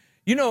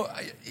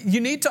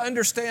 You need to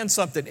understand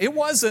something. It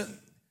wasn't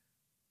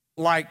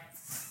like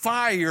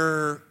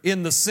fire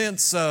in the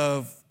sense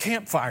of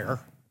campfire.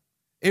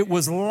 It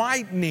was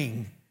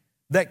lightning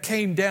that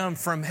came down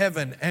from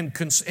heaven and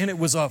it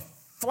was a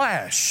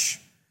flash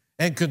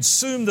and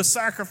consumed the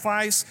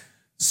sacrifice,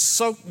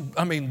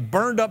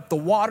 burned up the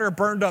water,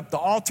 burned up the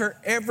altar,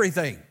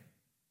 everything.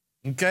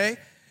 Okay?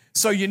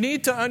 So you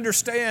need to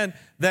understand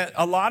that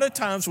a lot of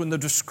times when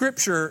the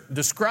Scripture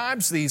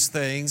describes these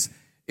things,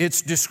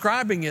 it's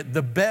describing it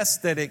the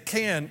best that it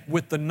can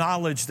with the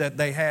knowledge that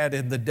they had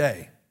in the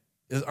day.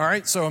 All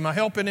right, so am I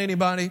helping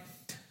anybody?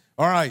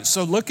 All right,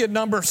 so look at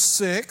number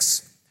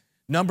 6.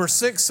 Number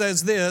 6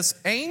 says this,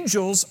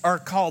 angels are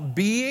called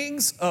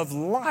beings of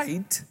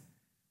light.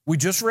 We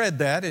just read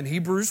that in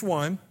Hebrews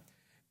 1.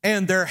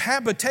 And their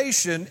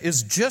habitation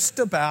is just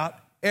about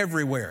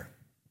everywhere.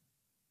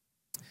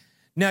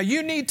 Now,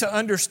 you need to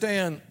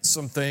understand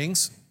some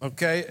things,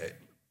 okay,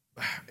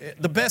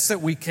 the best that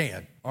we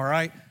can, all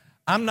right?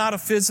 I'm not a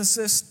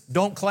physicist,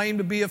 don't claim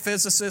to be a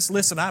physicist.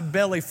 Listen, I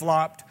belly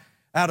flopped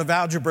out of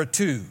Algebra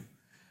 2.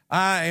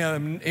 I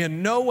am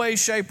in no way,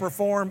 shape, or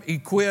form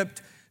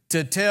equipped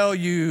to tell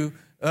you,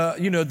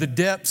 the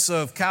depths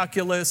of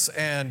calculus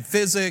and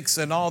physics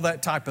and all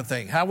that type of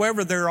thing.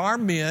 However, there are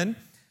men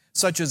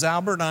such as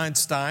Albert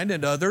Einstein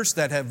and others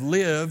that have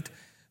lived,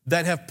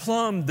 that have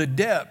plumbed the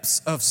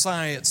depths of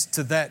science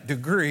to that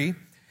degree.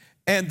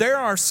 And there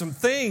are some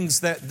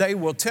things that they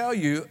will tell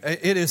you.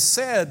 It is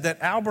said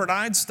that Albert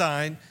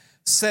Einstein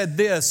said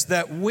this,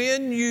 that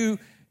when you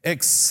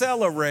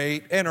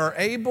accelerate and are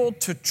able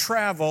to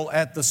travel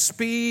at the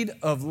speed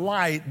of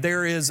light,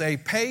 there is a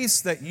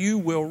pace that you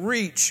will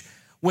reach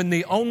when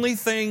the only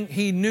thing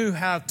he knew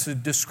how to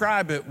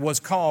describe it was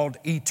called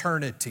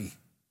eternity.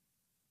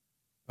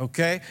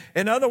 Okay?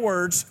 In other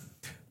words,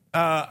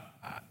 there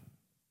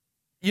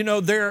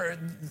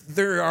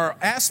are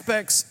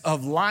aspects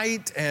of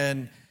light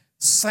and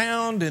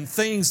sound and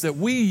things that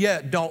we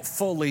yet don't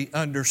fully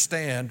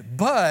understand,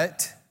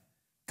 but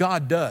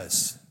God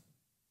does.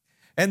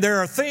 And there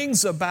are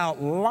things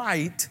about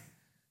light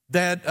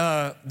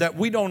that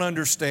we don't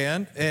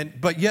understand,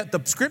 but yet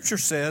the Scripture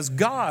says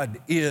God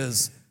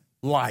is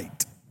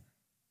light.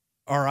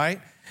 All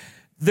right?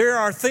 There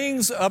are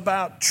things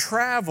about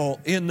travel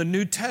in the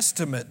New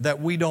Testament that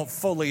we don't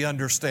fully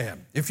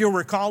understand. If you'll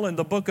recall in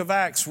the book of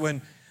Acts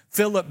when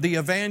Philip the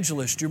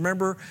evangelist, you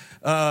remember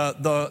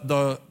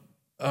the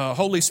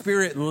Holy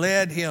Spirit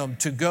led him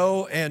to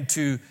go and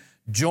to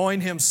join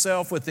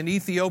himself with an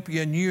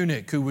Ethiopian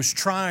eunuch who was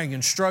trying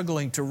and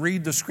struggling to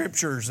read the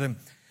Scriptures. And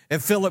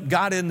Philip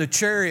got in the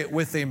chariot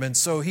with him, and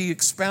so he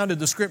expounded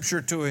the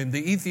Scripture to him.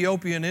 The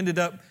Ethiopian ended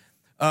up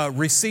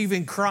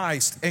receiving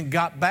Christ and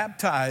got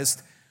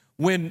baptized.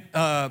 When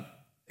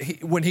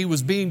he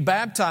was being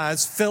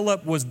baptized,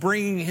 Philip was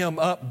bringing him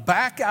up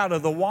back out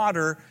of the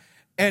water,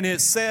 and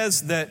it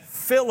says that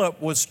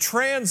Philip was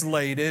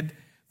translated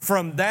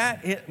from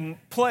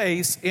that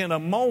place in a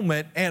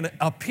moment and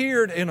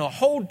appeared in a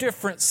whole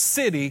different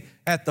city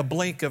at the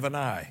blink of an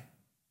eye.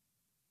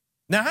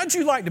 Now, how'd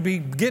you like to be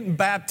getting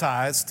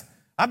baptized?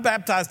 I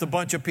baptized a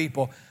bunch of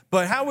people,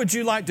 but how would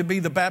you like to be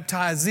the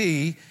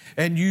baptizee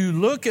and you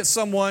look at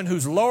someone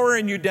who's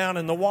lowering you down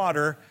in the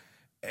water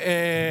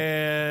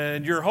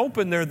and you're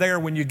hoping they're there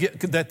when you get,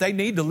 that they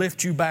need to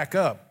lift you back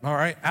up, all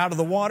right, out of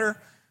the water,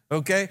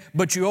 okay?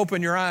 But you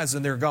open your eyes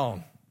and they're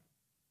gone,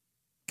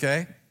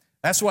 okay?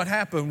 That's what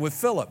happened with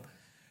Philip.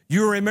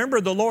 You remember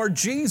the Lord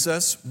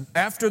Jesus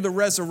after the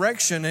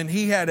resurrection, and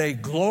he had a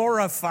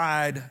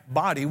glorified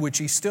body, which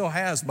he still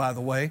has, by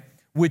the way,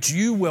 which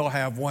you will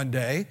have one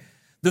day.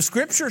 The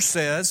Scripture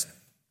says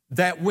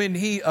that when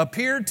he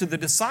appeared to the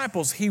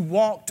disciples, he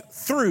walked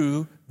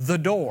through the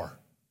door.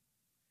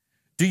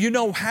 Do you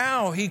know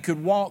how he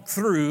could walk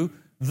through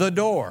the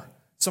door?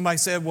 Somebody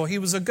said, well, he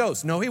was a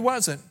ghost. No, he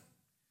wasn't.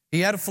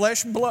 He had a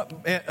flesh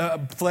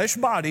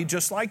body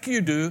just like you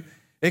do,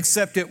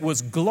 except it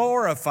was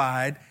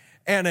glorified,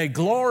 and a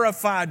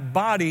glorified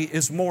body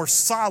is more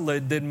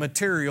solid than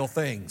material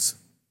things.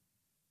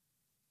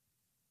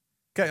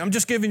 Okay, I'm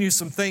just giving you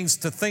some things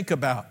to think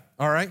about,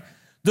 all right?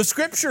 The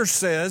Scripture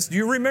says, do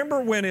you remember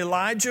when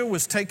Elijah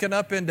was taken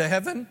up into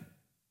heaven?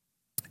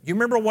 You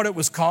remember what it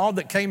was called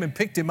that came and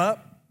picked him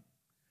up?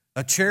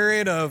 A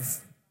chariot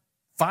of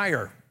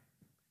fire,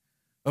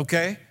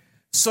 okay?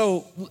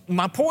 So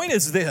my point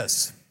is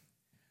this.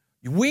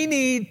 We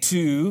need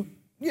to,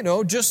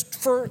 just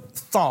for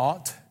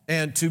thought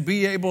and to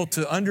be able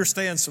to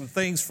understand some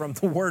things from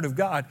the Word of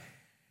God,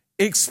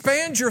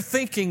 expand your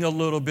thinking a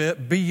little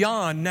bit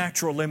beyond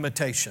natural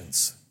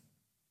limitations.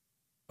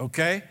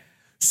 Okay?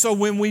 So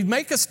when we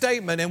make a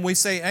statement and we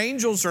say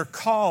angels are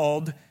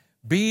called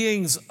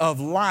beings of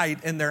light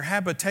and their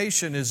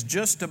habitation is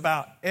just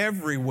about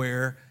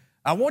everywhere,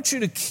 I want you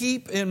to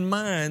keep in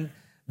mind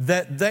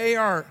that they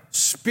are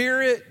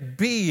spirit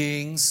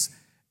beings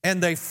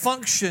and they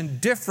function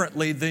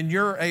differently than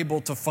you're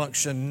able to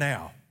function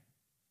now.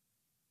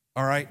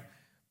 All right?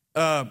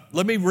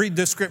 Let me read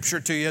this scripture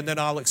to you and then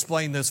I'll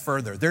explain this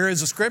further. There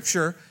is a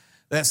scripture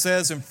that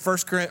says in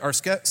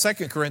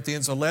 2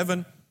 Corinthians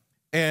 11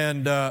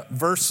 and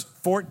verse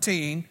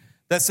 14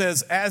 that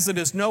says, as it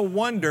is no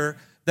wonder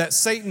that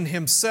Satan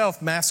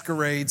himself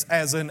masquerades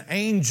as an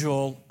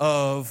angel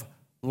of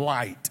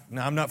light.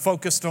 Now, I'm not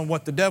focused on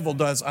what the devil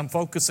does. I'm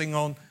focusing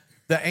on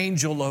the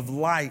angel of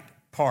light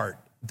part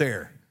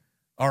there.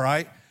 All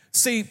right?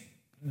 See,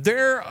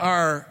 there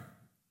are,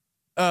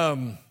 let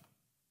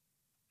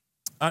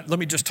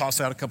me just toss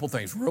out a couple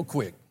things real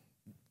quick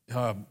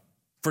to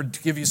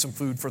give you some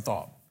food for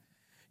thought.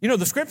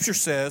 The scripture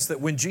says that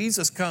when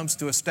Jesus comes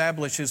to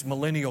establish his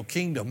millennial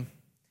kingdom,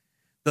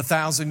 the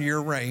 1,000-year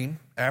reign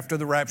after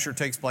the rapture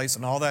takes place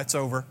and all that's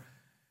over,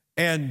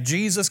 and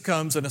Jesus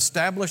comes and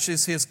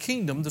establishes his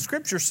kingdom, the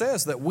scripture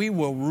says that we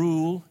will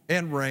rule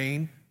and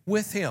reign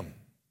with him.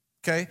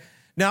 Okay?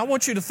 Now, I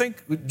want you to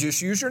think,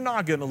 just use your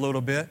noggin a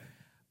little bit,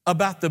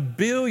 about the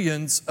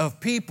billions of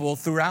people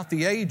throughout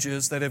the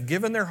ages that have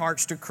given their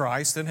hearts to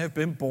Christ and have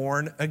been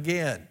born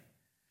again.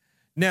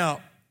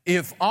 Now,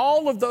 if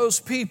all of those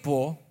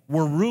people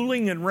were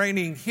ruling and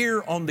reigning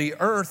here on the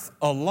earth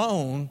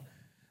alone,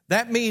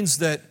 that means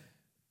that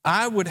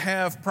I would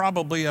have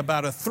probably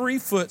about a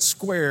 3-foot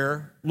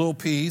square little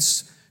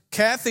piece.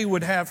 Kathy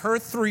would have her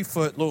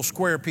 3-foot little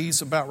square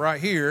piece about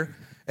right here,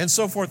 and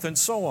so forth and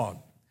so on.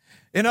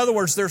 In other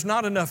words, there's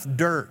not enough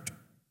dirt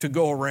to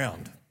go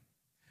around.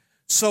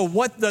 So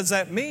what does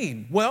that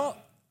mean? Well,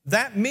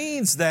 that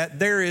means that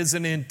there is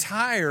an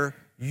entire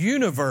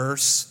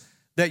universe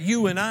that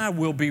you and I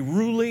will be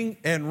ruling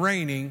and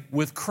reigning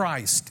with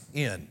Christ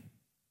in.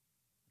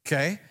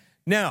 Okay?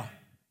 Now,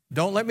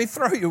 don't let me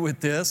throw you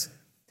with this,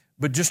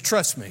 but just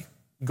trust me.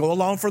 Go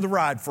along for the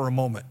ride for a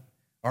moment.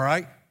 All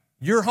right?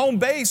 Your home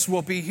base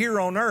will be here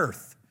on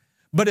earth.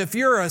 But if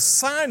your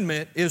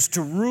assignment is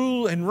to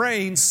rule and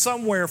reign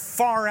somewhere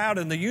far out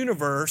in the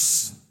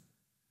universe,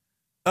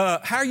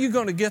 how are you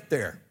going to get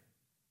there?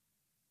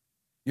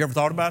 You ever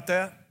thought about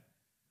that?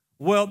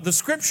 Well, the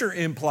scripture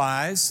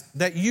implies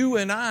that you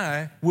and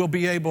I will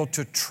be able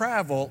to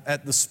travel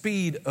at the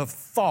speed of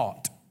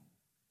thought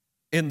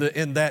in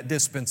that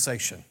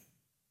dispensation.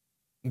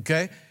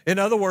 Okay? In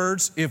other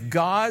words, if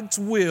God's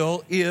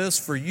will is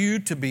for you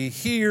to be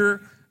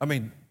here,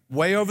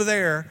 way over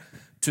there,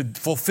 to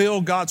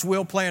fulfill God's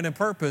will, plan, and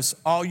purpose,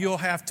 all you'll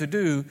have to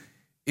do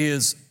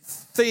is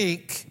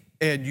think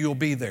and you'll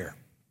be there.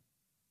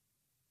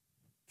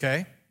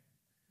 Okay?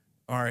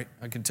 All right,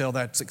 I can tell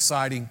that's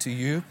exciting to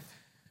you.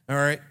 All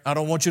right, I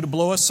don't want you to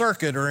blow a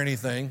circuit or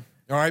anything.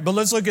 All right, but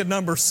let's look at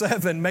number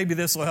 7. Maybe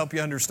this will help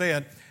you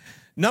understand.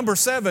 Number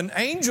 7,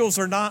 angels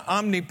are not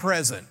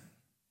omnipresent.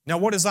 Now,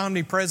 what does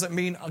omnipresent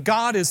mean?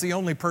 God is the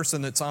only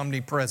person that's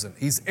omnipresent.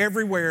 He's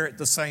everywhere at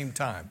the same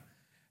time.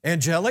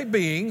 Angelic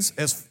beings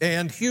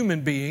and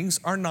human beings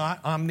are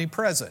not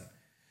omnipresent.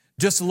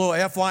 Just a little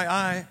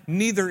FYI,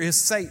 neither is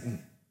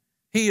Satan.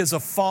 He is a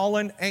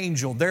fallen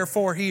angel.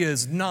 Therefore, he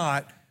is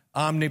not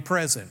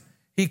omnipresent.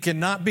 He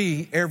cannot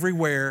be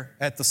everywhere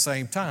at the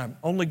same time.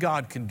 Only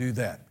God can do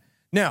that.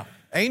 Now,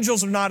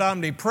 angels are not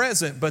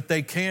omnipresent, but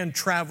they can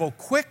travel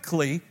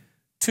quickly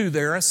to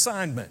their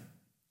assignment.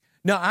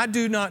 Now, I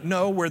do not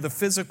know where the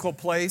physical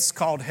place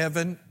called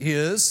heaven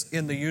is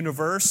in the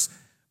universe,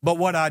 but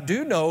what I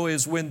do know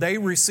is when they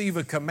receive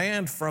a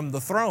command from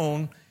the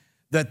throne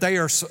that they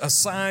are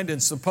assigned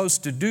and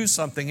supposed to do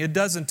something, it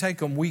doesn't take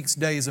them weeks,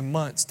 days, and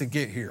months to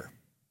get here.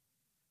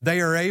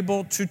 They are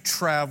able to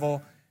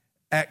travel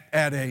at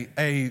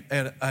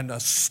an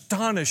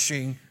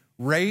astonishing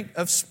rate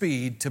of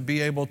speed to be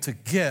able to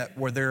get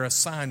where their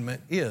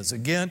assignment is.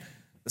 Again,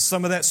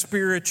 some of that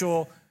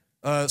spiritual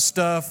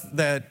stuff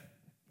that,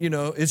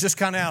 is just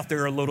kind of out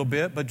there a little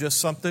bit, but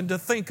just something to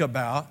think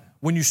about.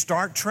 When you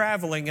start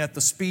traveling at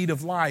the speed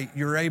of light,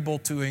 you're able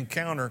to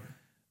encounter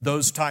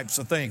those types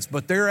of things.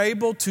 But they're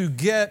able to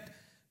get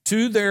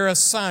to their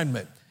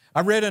assignment.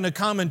 I read in a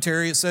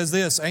commentary, it says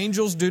this: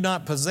 angels do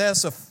not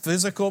possess a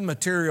physical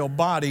material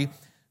body.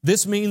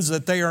 This means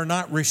that they are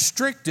not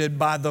restricted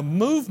by the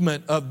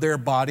movement of their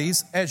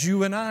bodies as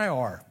you and I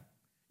are.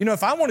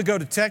 If I want to go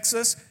to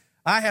Texas,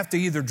 I have to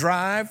either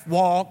drive,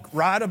 walk,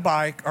 ride a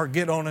bike, or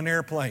get on an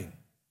airplane.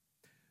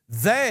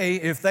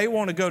 If they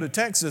want to go to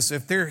Texas,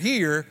 if they're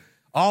here,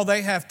 all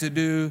they have to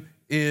do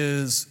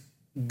is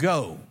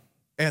go,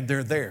 and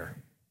they're there.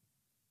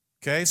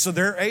 Okay, so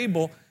they're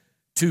able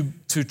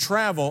to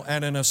travel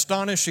at an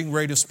astonishing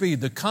rate of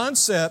speed. The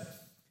concept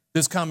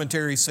this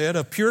commentary said,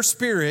 a pure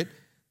spirit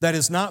that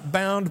is not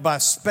bound by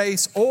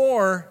space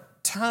or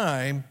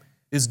time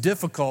is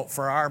difficult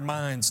for our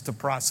minds to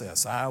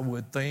process. I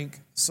would think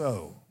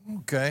so.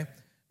 Okay.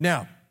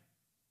 Now,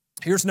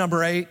 here's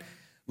number 8.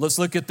 Let's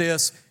look at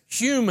this.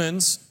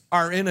 Humans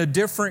are in a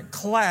different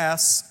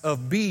class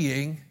of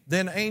being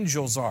than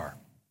angels are.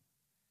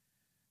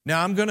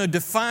 Now, I'm going to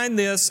define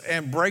this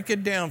and break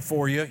it down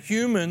for you.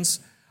 Humans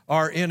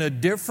are in a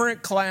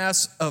different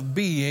class of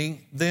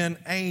being than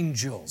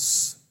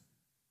angels.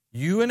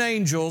 You and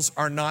angels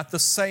are not the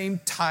same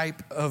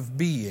type of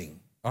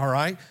being, all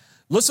right?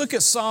 Let's look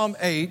at Psalm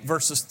 8,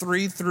 verses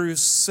 3 through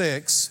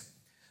 6.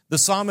 The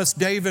psalmist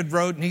David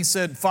wrote, and he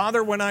said,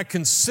 Father, when I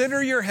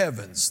consider your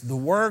heavens, the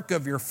work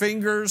of your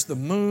fingers, the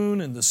moon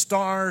and the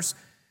stars,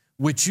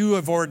 which you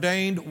have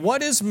ordained,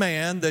 what is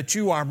man that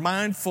you are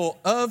mindful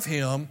of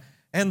him,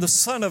 and the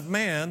Son of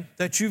Man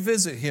that you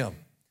visit him?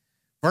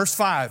 Verse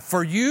 5,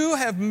 for you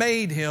have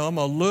made him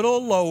a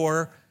little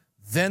lower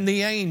than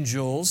the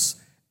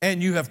angels,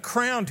 and you have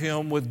crowned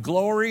him with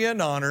glory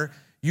and honor.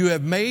 You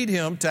have made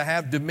him to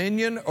have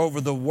dominion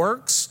over the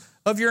works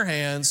of your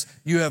hands.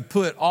 You have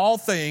put all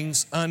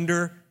things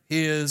under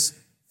his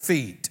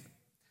feet.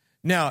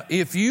 Now,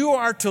 if you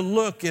are to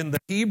look in the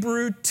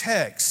Hebrew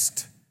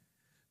text,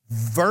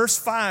 verse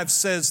 5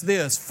 says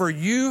this, for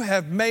you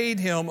have made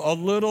him a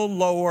little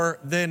lower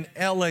than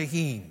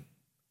Elohim,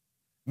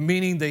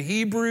 meaning the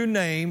Hebrew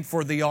name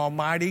for the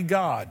Almighty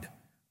God,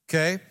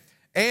 okay?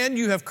 And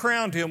you have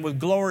crowned him with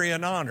glory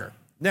and honor.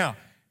 Now,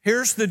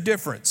 here's the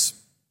difference.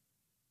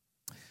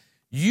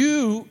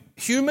 You,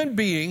 human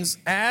beings,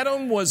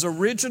 Adam was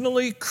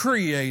originally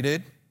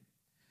created,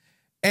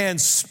 and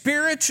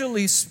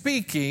spiritually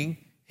speaking,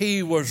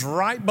 he was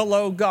right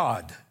below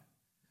God.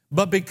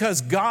 But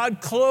because God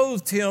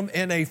clothed him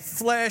in a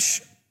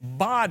flesh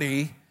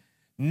body,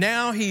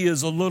 now he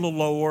is a little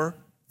lower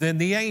than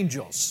the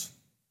angels.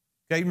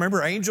 Okay,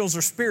 remember, angels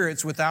are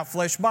spirits without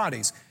flesh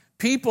bodies.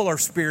 People are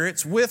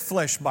spirits with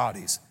flesh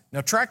bodies.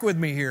 Now, track with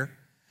me here.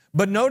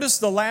 But notice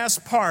the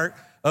last part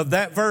of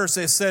that verse.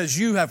 It says,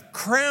 you have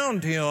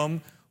crowned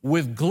him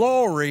with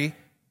glory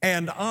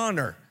and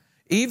honor.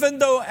 Even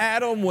though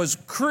Adam was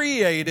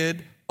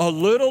created a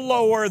little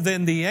lower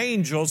than the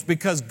angels,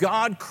 because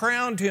God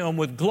crowned him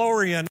with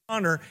glory and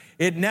honor,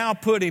 it now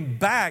put him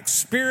back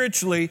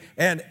spiritually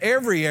and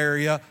every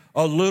area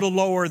a little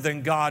lower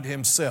than God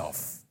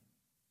himself.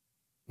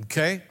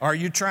 Okay? Are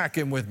you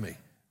tracking with me?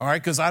 All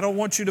right, because I don't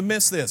want you to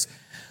miss this.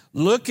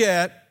 Look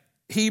at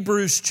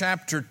Hebrews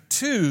chapter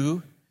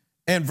 2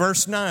 and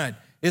verse 9.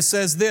 It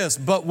says this,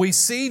 but we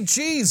see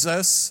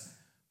Jesus,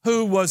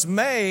 who was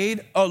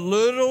made a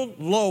little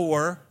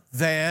lower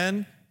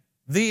than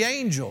the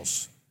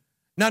angels.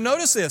 Now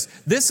notice this.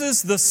 This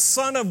is the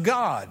Son of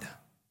God.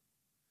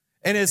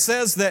 And it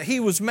says that he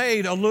was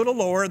made a little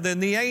lower than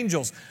the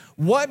angels.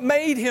 What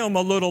made him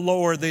a little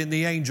lower than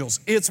the angels?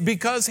 It's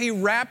because he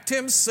wrapped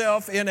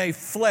himself in a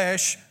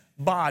flesh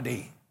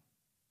body.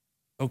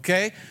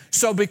 Okay?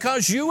 So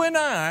because you and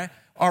I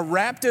are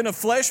wrapped in a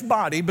flesh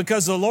body,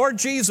 because the Lord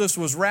Jesus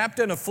was wrapped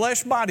in a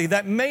flesh body,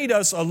 that made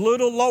us a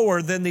little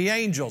lower than the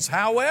angels.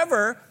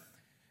 However,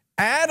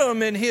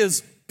 Adam in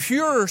his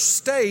pure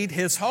state,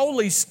 his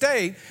holy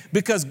state,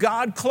 because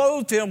God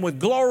clothed him with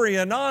glory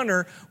and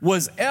honor,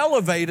 was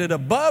elevated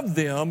above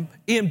them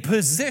in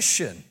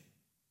position.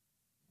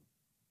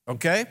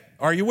 Okay?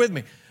 Are you with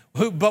me?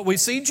 But we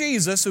see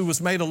Jesus, who was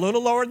made a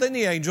little lower than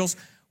the angels.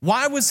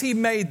 Why was he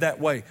made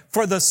that way?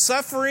 For the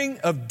suffering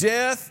of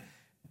death,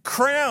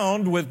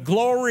 crowned with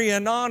glory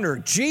and honor.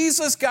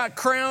 Jesus got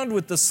crowned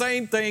with the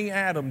same thing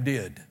Adam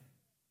did.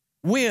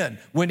 When?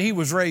 When he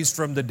was raised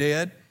from the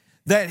dead.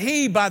 That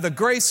he, by the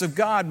grace of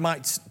God,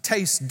 might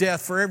taste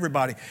death for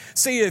everybody.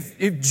 See,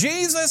 if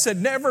Jesus had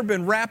never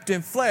been wrapped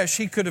in flesh,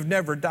 he could have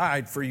never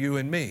died for you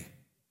and me.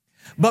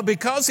 But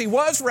because he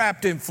was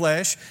wrapped in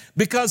flesh,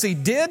 because he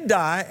did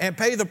die and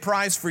pay the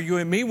price for you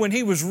and me, when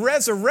he was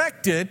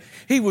resurrected,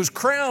 he was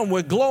crowned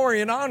with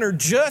glory and honor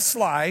just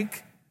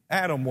like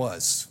Adam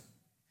was.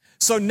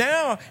 So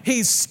now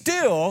he's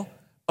still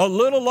a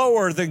little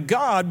lower than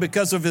God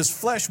because of his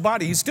flesh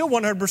body. He's still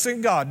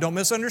 100% God, don't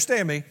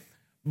misunderstand me,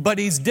 but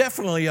he's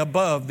definitely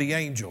above the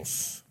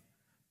angels.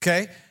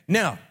 Okay?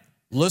 Now,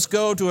 let's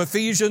go to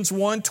Ephesians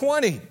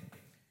 1:20.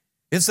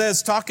 It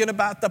says, talking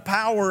about the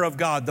power of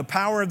God, the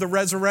power of the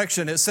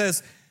resurrection, it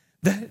says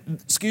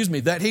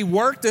that he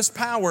worked this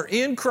power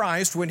in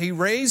Christ when he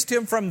raised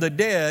him from the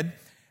dead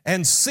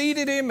and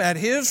seated him at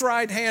his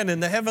right hand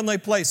in the heavenly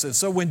places.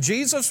 So when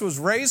Jesus was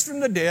raised from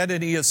the dead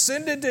and he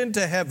ascended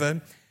into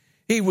heaven,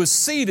 he was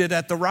seated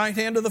at the right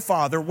hand of the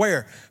Father,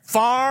 where?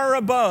 Far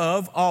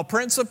above all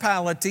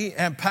principality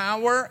and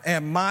power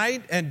and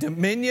might and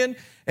dominion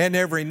and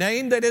every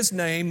name that is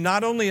named,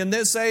 not only in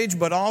this age,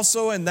 but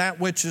also in that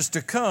which is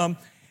to come.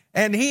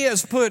 And he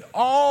has put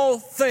all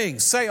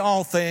things, say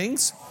all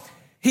things,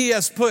 he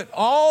has put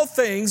all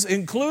things,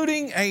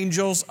 including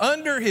angels,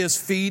 under his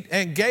feet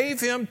and gave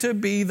him to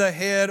be the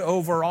head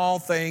over all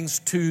things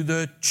to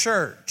the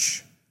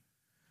church.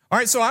 All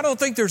right, so I don't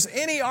think there's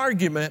any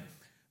argument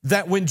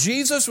that when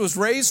Jesus was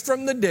raised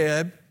from the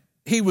dead,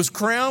 he was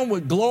crowned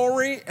with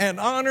glory and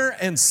honor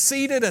and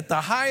seated at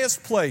the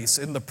highest place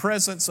in the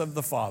presence of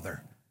the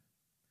Father.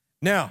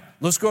 Now,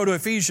 let's go to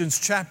Ephesians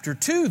chapter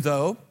 2,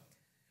 though,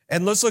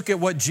 and let's look at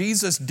what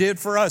Jesus did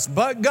for us.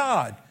 But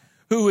God,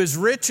 who is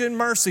rich in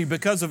mercy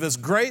because of his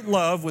great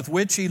love with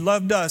which he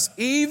loved us,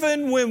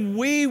 even when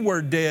we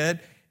were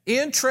dead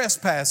in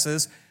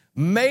trespasses,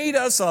 made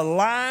us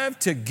alive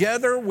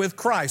together with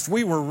Christ.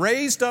 We were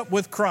raised up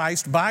with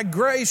Christ. By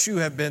grace you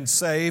have been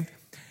saved,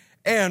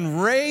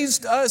 and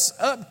raised us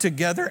up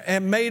together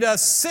and made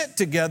us sit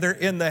together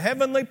in the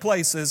heavenly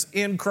places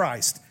in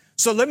Christ.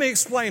 So let me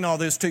explain all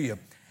this to you.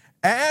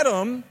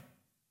 Adam,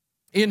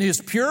 in his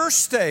pure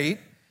state,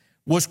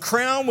 was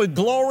crowned with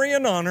glory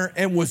and honor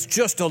and was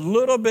just a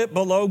little bit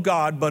below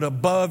God, but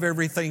above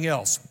everything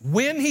else.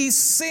 When he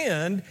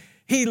sinned,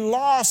 he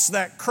lost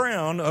that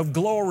crown of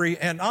glory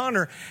and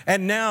honor,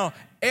 and now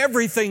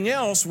everything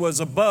else was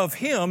above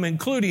him,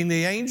 including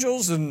the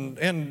angels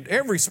and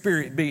every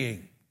spirit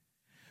being.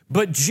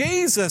 But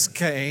Jesus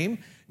came,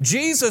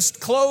 Jesus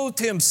clothed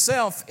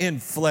himself in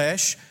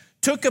flesh,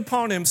 took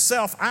upon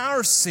himself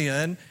our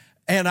sin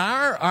and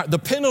the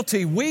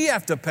penalty we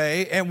have to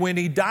pay. And when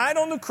he died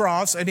on the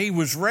cross and he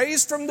was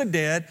raised from the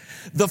dead,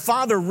 the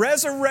Father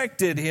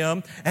resurrected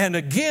him and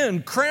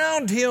again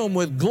crowned him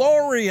with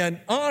glory and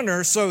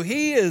honor. So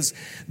he is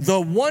the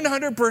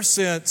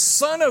 100%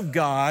 Son of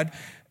God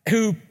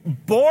who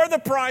bore the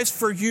price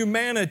for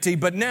humanity,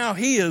 but now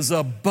he is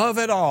above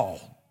it all.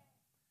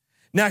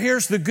 Now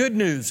here's the good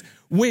news.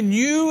 When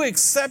you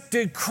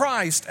accepted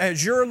Christ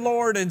as your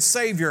Lord and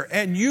Savior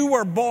and you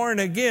were born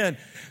again,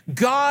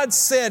 God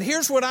said,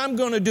 here's what I'm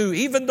going to do.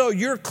 Even though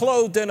you're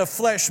clothed in a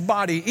flesh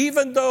body,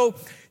 even though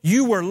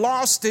you were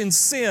lost in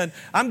sin,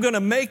 I'm going to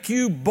make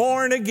you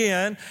born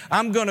again.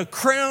 I'm going to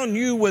crown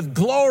you with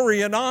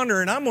glory and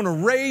honor, and I'm going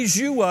to raise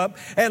you up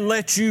and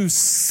let you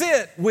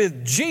sit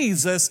with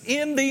Jesus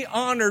in the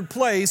honored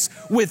place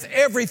with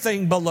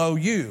everything below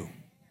you.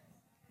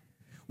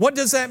 What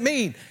does that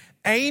mean?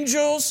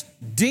 Angels,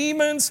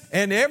 demons,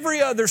 and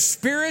every other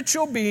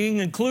spiritual being,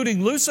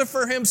 including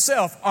Lucifer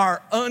himself,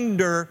 are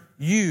under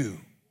you.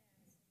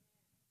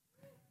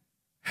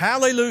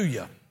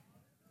 Hallelujah.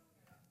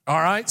 All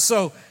right,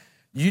 so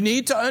you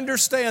need to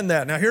understand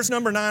that. Now here's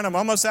number 9. I'm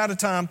almost out of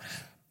time.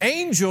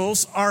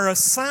 Angels are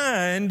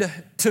assigned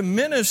to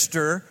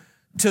minister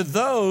to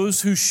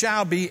those who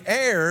shall be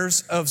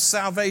heirs of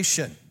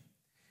salvation.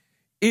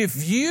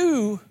 If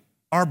you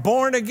are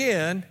born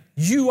again,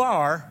 you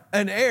are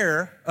an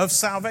heir of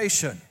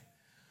salvation.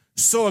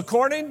 So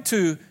according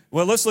to,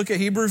 well, let's look at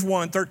Hebrews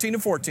 1, 13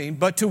 and 14.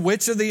 But to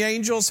which of the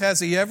angels has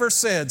he ever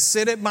said,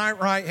 sit at my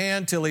right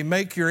hand till he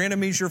make your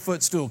enemies your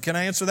footstool? Can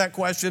I answer that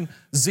question?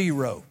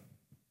 0.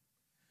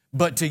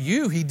 But to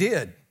you, he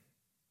did.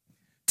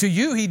 To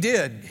you, he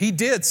did. He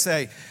did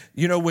say,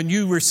 when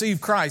you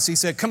received Christ, he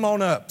said, come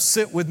on up,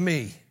 sit with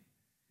me.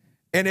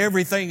 And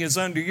everything is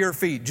under your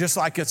feet, just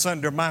like it's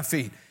under my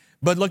feet.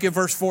 But look at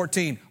verse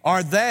 14.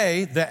 Are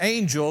they, the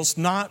angels,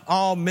 not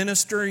all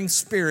ministering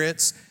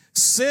spirits,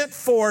 sent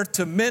forth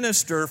to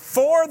minister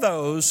for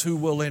those who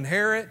will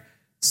inherit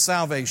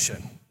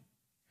salvation?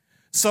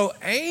 So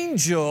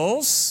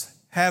angels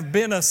have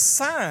been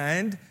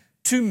assigned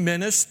to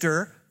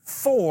minister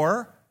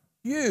for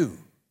you.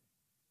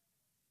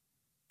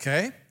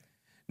 Okay?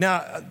 Now,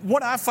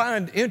 what I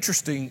find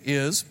interesting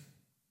is,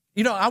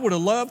 I would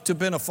have loved to have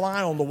been a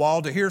fly on the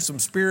wall to hear some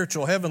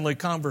spiritual heavenly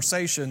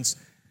conversations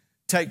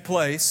take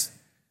place.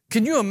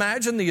 Can you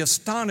imagine the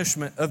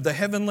astonishment of the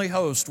heavenly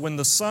host when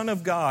the Son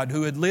of God,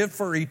 who had lived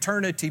for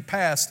eternity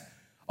past,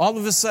 all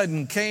of a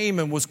sudden came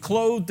and was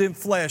clothed in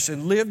flesh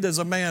and lived as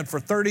a man for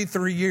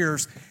 33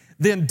 years,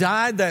 then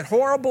died that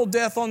horrible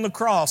death on the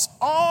cross,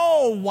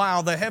 all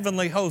while the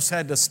heavenly host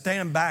had to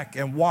stand back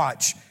and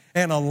watch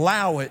and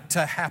allow it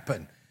to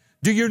happen.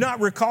 Do you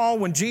not recall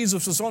when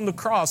Jesus was on the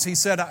cross, he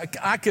said,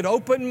 I could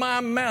open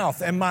my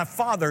mouth and my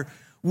Father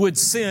would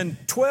send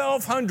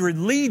 1,200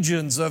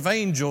 legions of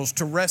angels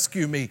to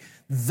rescue me.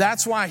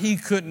 That's why he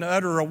couldn't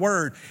utter a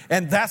word.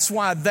 And that's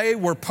why they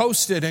were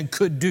posted and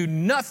could do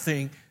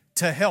nothing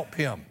to help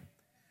him.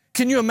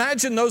 Can you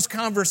imagine those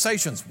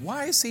conversations?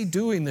 Why is he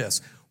doing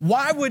this?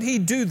 Why would he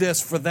do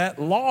this for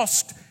that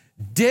lost,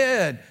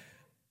 dead,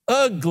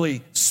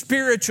 ugly,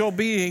 spiritual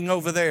being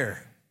over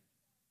there?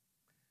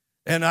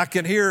 And I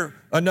can hear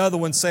another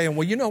one saying,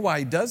 well, you know why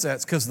he does that?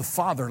 It's because the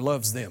Father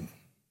loves them.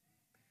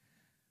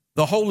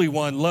 The Holy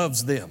One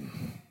loves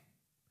them.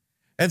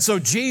 And so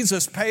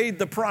Jesus paid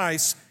the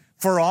price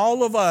for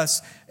all of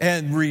us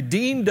and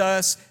redeemed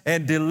us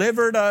and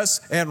delivered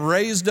us and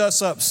raised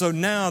us up. So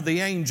now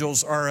the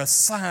angels are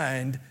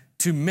assigned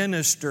to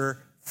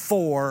minister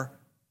for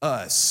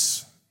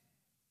us.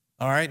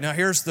 All right, now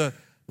here's the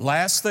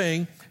last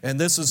thing,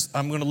 and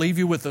I'm going to leave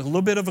you with a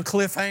little bit of a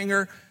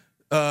cliffhanger,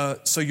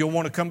 so you'll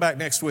want to come back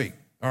next week.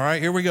 All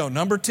right, here we go.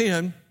 Number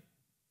 10,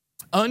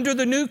 under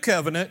the new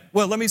covenant,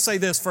 well, let me say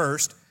this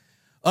first.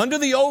 Under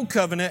the old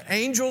covenant,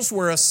 angels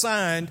were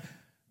assigned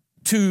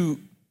to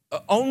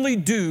only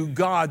do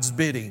God's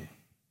bidding.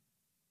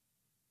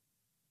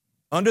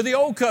 Under the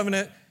old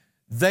covenant,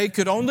 they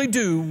could only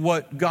do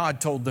what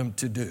God told them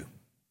to do.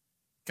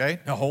 Okay,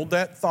 now hold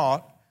that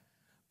thought.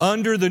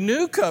 Under the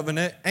new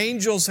covenant,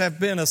 angels have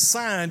been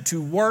assigned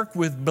to work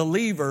with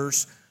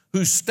believers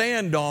who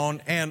stand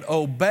on and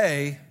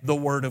obey the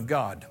word of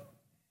God.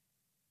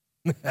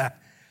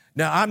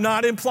 Now, I'm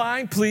not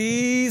implying,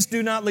 please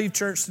do not leave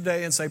church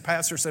today and say,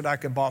 Pastor said I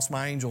could boss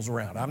my angels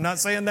around. I'm not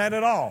saying that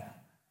at all,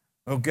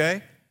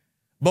 okay?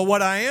 But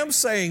what I am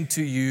saying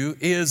to you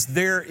is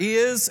there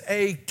is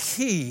a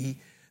key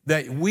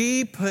that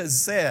we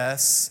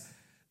possess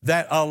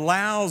that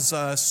allows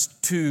us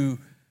to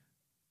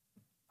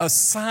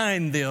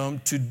assign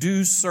them to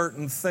do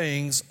certain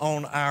things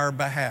on our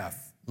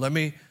behalf. Let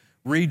me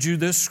read you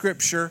this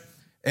scripture,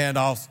 and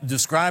I'll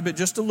describe it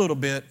just a little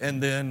bit,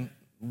 and then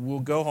we'll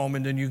go home,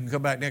 and then you can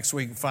come back next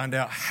week and find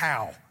out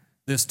how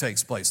this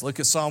takes place. Look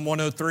at Psalm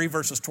 103,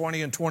 verses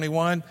 20 and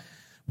 21.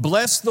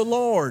 Bless the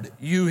Lord,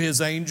 you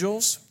his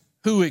angels,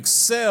 who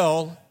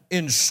excel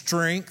in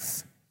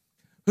strength,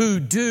 who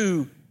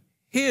do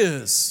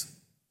his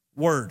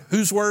word.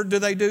 Whose word do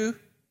they do?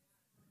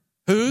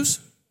 Whose?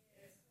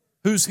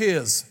 Who's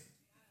his?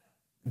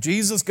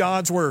 Jesus,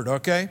 God's word,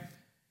 okay?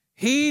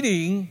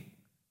 Heeding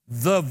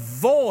the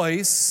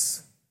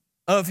voice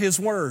of his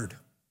word.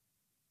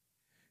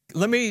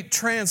 Let me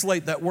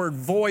translate that word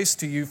voice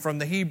to you from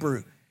the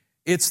Hebrew.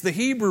 It's the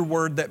Hebrew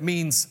word that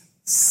means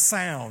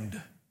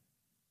sound.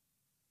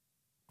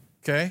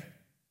 Okay?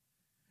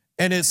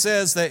 And it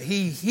says that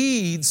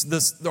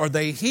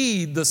they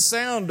heed the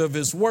sound of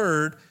his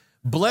word.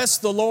 Bless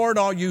the Lord,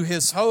 all you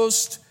his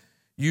host,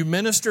 you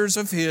ministers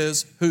of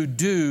his who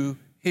do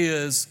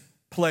his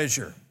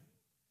pleasure.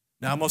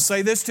 Now I'm going to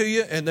say this to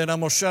you, and then I'm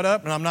going to shut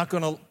up, and I'm not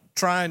going to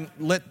try and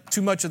let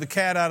too much of the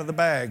cat out of the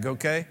bag,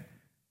 okay?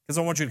 Because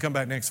I want you to come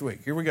back next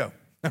week. Here we go.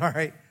 All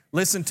right,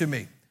 listen to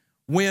me.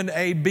 When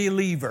a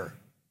believer,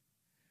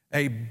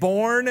 a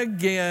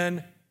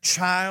born-again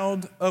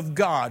child of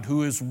God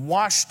who is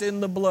washed in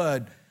the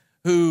blood,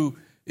 who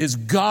is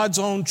God's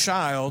own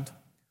child,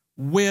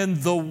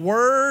 when the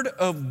word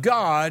of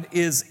God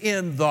is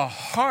in the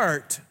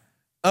heart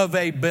of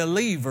a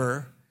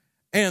believer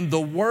and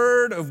the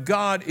word of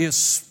God is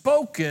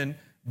spoken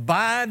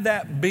by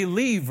that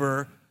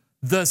believer,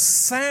 the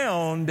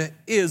sound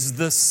is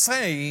the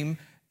same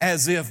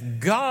as if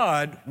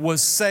God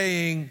was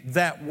saying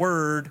that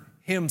word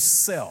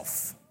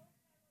himself.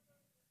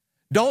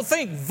 Don't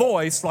think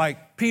voice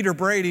like Peter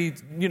Brady,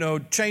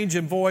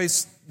 changing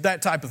voice,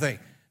 that type of thing.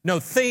 No,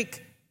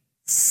 think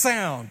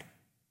sound,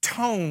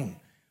 tone.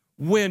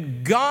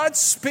 When God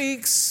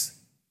speaks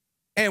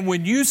and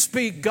when you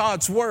speak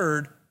God's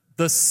word,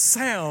 the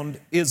sound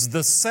is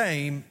the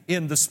same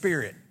in the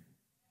spirit.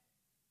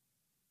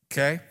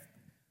 Okay?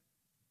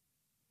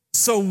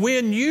 So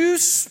when you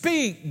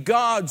speak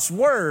God's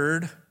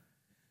word,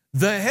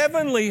 the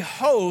heavenly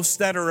hosts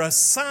that are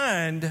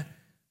assigned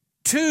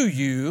to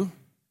you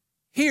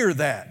hear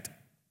that.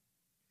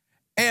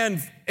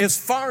 And as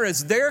far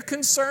as they're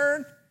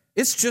concerned,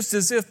 it's just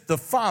as if the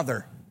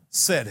Father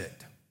said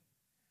it.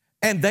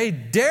 And they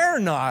dare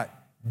not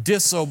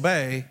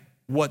disobey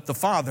what the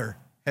Father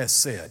has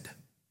said.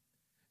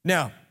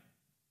 Now,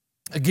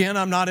 again,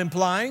 I'm not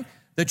implying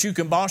that you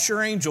can boss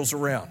your angels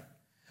around.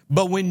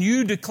 But when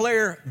you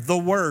declare the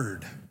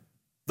word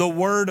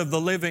of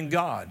the living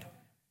God,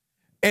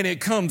 and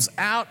it comes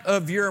out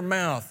of your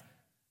mouth,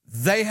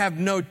 they have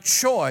no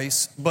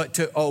choice but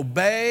to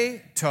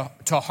obey,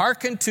 to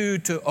hearken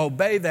to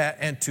obey that,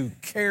 and to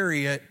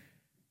carry it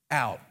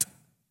out.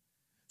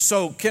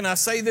 So can I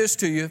say this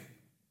to you?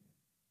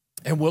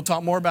 And we'll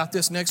talk more about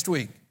this next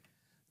week.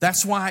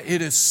 That's why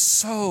it is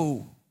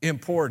so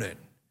important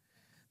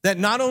that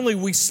not only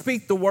we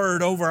speak the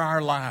word over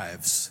our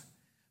lives,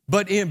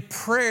 but in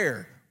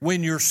prayer,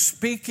 when you're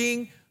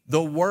speaking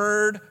the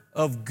word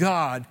of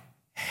God,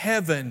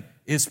 heaven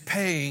is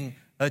paying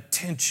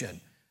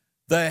attention.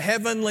 The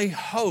heavenly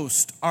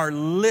hosts are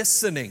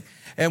listening.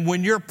 And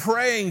when you're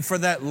praying for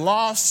that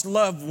lost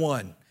loved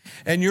one,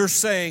 and you're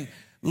saying,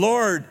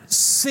 Lord,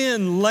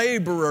 send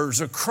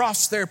laborers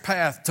across their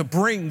path to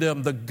bring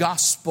them the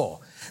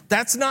gospel.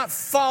 That's not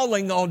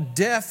falling on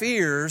deaf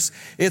ears.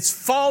 It's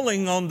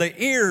falling on the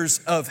ears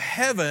of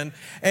heaven,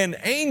 and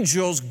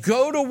angels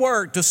go to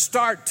work to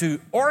start to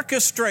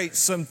orchestrate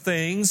some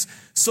things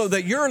so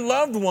that your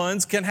loved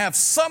ones can have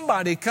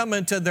somebody come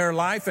into their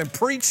life and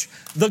preach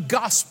the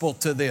gospel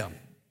to them.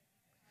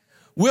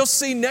 We'll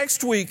see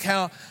next week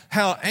how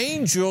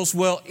angels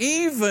will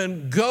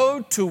even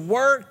go to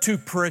work to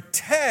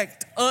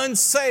protect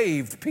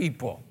unsaved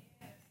people.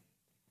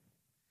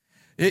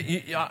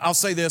 I'll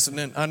say this, and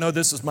then I know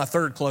this is my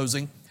third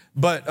closing,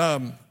 but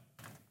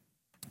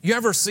you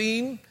ever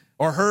seen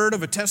or heard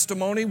of a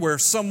testimony where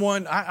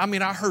someone,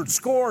 I heard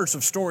scores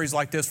of stories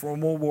like this from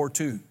World War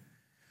II,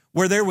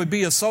 where there would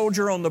be a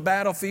soldier on the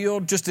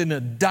battlefield just in a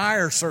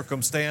dire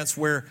circumstance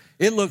where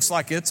it looks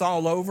like it's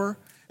all over,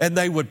 and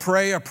they would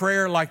pray a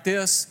prayer like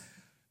this: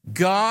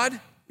 God,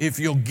 if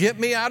you'll get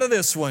me out of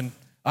this one,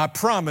 I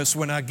promise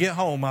when I get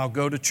home I'll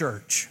go to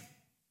church.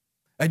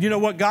 And you know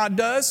what God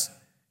does?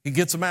 He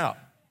gets them out.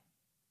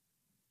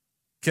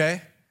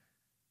 Okay?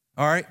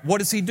 All right, what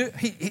does he do?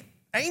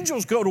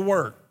 Angels go to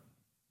work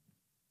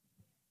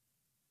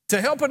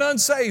to help an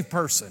unsaved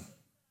person.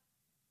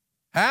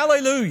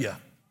 Hallelujah.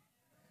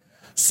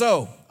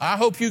 So, I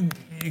hope you're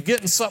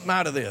getting something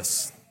out of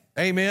this.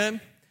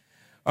 Amen?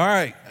 All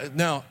right,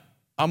 now,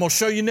 I'm going to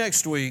show you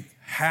next week,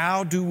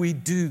 how do we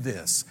do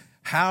this?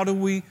 How do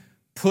we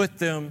put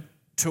them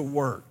to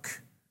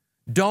work?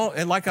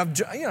 And like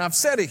I've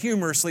said it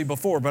humorously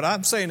before, but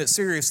I'm saying it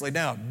seriously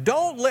now.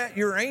 Don't let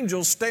your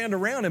angels stand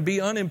around and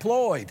be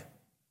unemployed.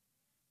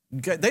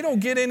 Okay? They don't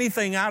get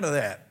anything out of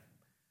that.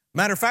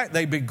 Matter of fact,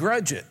 they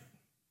begrudge it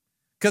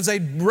because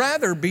they'd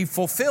rather be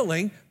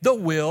fulfilling the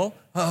will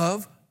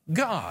of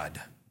God.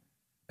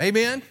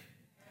 Amen?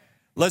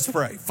 Let's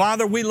pray.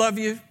 Father, we love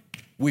you.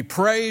 We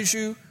praise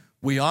you.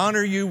 We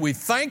honor you. We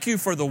thank you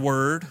for the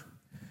word.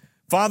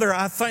 Father,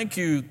 I thank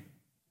you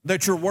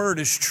that your word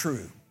is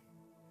true.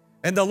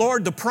 And the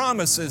Lord, the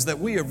promises that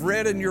we have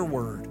read in your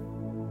word,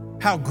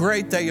 how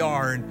great they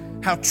are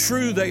and how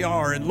true they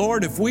are. And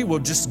Lord, if we will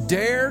just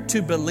dare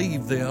to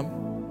believe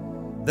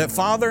them, that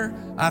Father,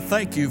 I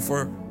thank you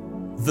for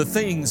the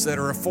things that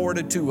are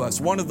afforded to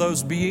us. One of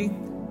those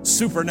being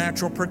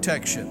supernatural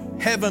protection,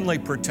 heavenly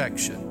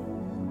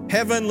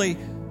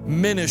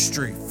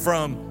ministry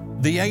from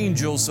the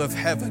angels of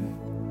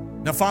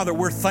heaven. Now, Father,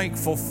 we're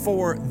thankful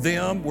for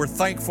them. We're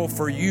thankful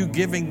for you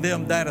giving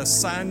them that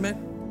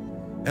assignment.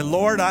 And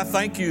Lord, I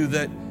thank you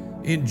that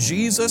in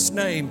Jesus'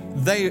 name,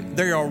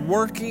 they are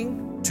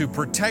working to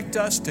protect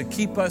us, to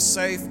keep us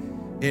safe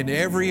in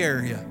every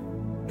area.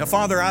 Now,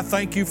 Father, I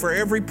thank you for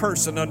every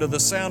person under the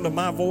sound of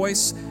my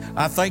voice.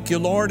 I thank you,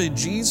 Lord, in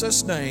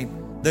Jesus'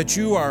 name, that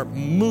you are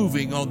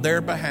moving on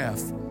their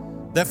behalf.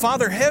 That,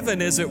 Father,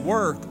 heaven is at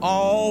work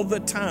all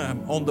the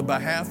time on the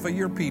behalf of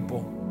your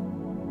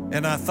people.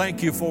 And I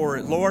thank you for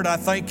it. Lord, I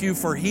thank you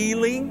for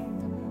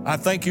healing. I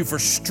thank you for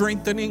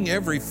strengthening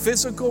every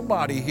physical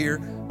body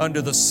here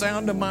under the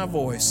sound of my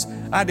voice.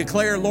 I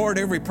declare, Lord,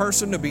 every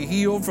person to be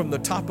healed from the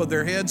top of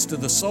their heads to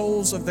the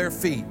soles of their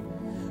feet.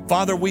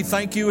 Father, we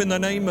thank you in the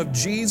name of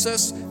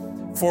Jesus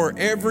for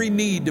every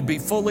need to be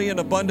fully and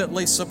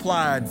abundantly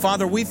supplied.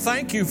 Father, we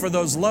thank you for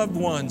those loved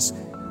ones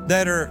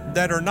that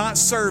are not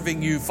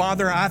serving you.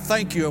 Father, I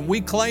thank you, and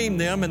we claim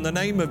them in the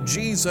name of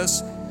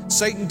Jesus.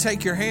 Satan,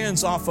 take your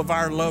hands off of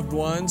our loved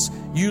ones.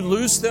 You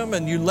loose them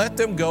and you let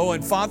them go.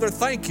 And Father,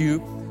 thank you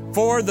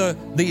for the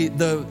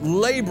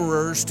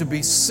laborers to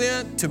be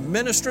sent to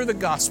minister the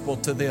gospel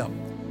to them.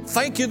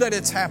 Thank you that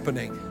it's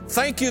happening.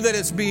 Thank you that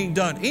it's being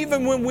done.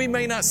 Even when we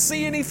may not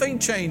see anything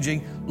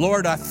changing,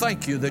 Lord, I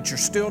thank you that you're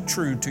still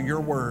true to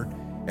your word,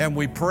 and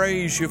we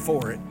praise you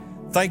for it.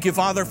 Thank you,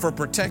 Father, for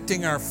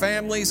protecting our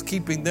families,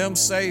 keeping them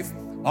safe,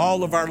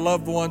 all of our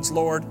loved ones,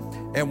 Lord,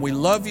 and we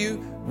love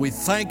you. We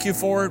thank you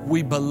for it.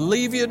 We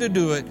believe you to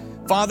do it,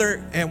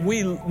 Father, and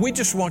we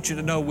just want you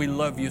to know we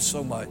love you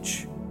so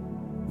much.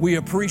 We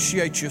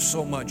appreciate you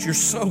so much. You're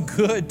so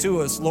good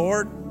to us,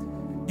 Lord.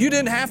 You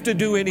didn't have to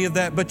do any of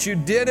that, but you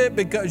did it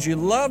because you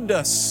loved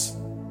us.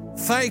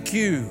 Thank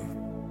you.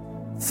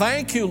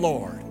 Thank you,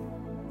 Lord.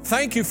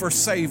 Thank you for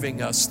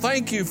saving us.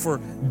 Thank you for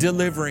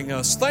delivering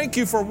us. Thank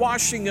you for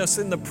washing us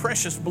in the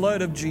precious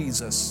blood of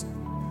Jesus.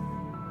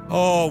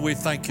 Oh, we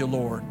thank you,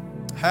 Lord.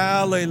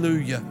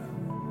 Hallelujah.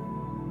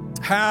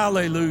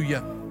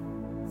 Hallelujah.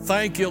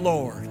 Thank you,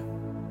 Lord.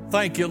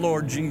 Thank you,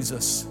 Lord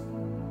Jesus.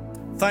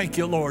 Thank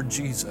you, Lord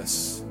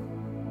Jesus.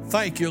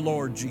 Thank you,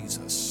 Lord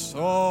Jesus.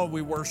 Oh,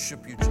 we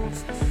worship you,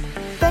 Jesus.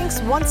 Thanks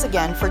once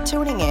again for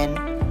tuning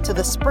in to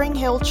the Spring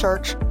Hill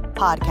Church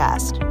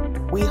podcast.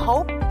 We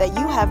hope that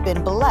you have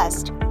been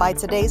blessed by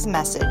today's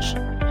message.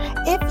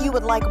 If you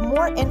would like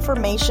more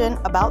information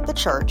about the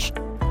church,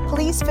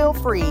 please feel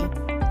free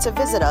to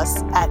visit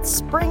us at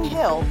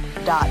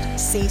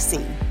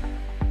springhill.cc.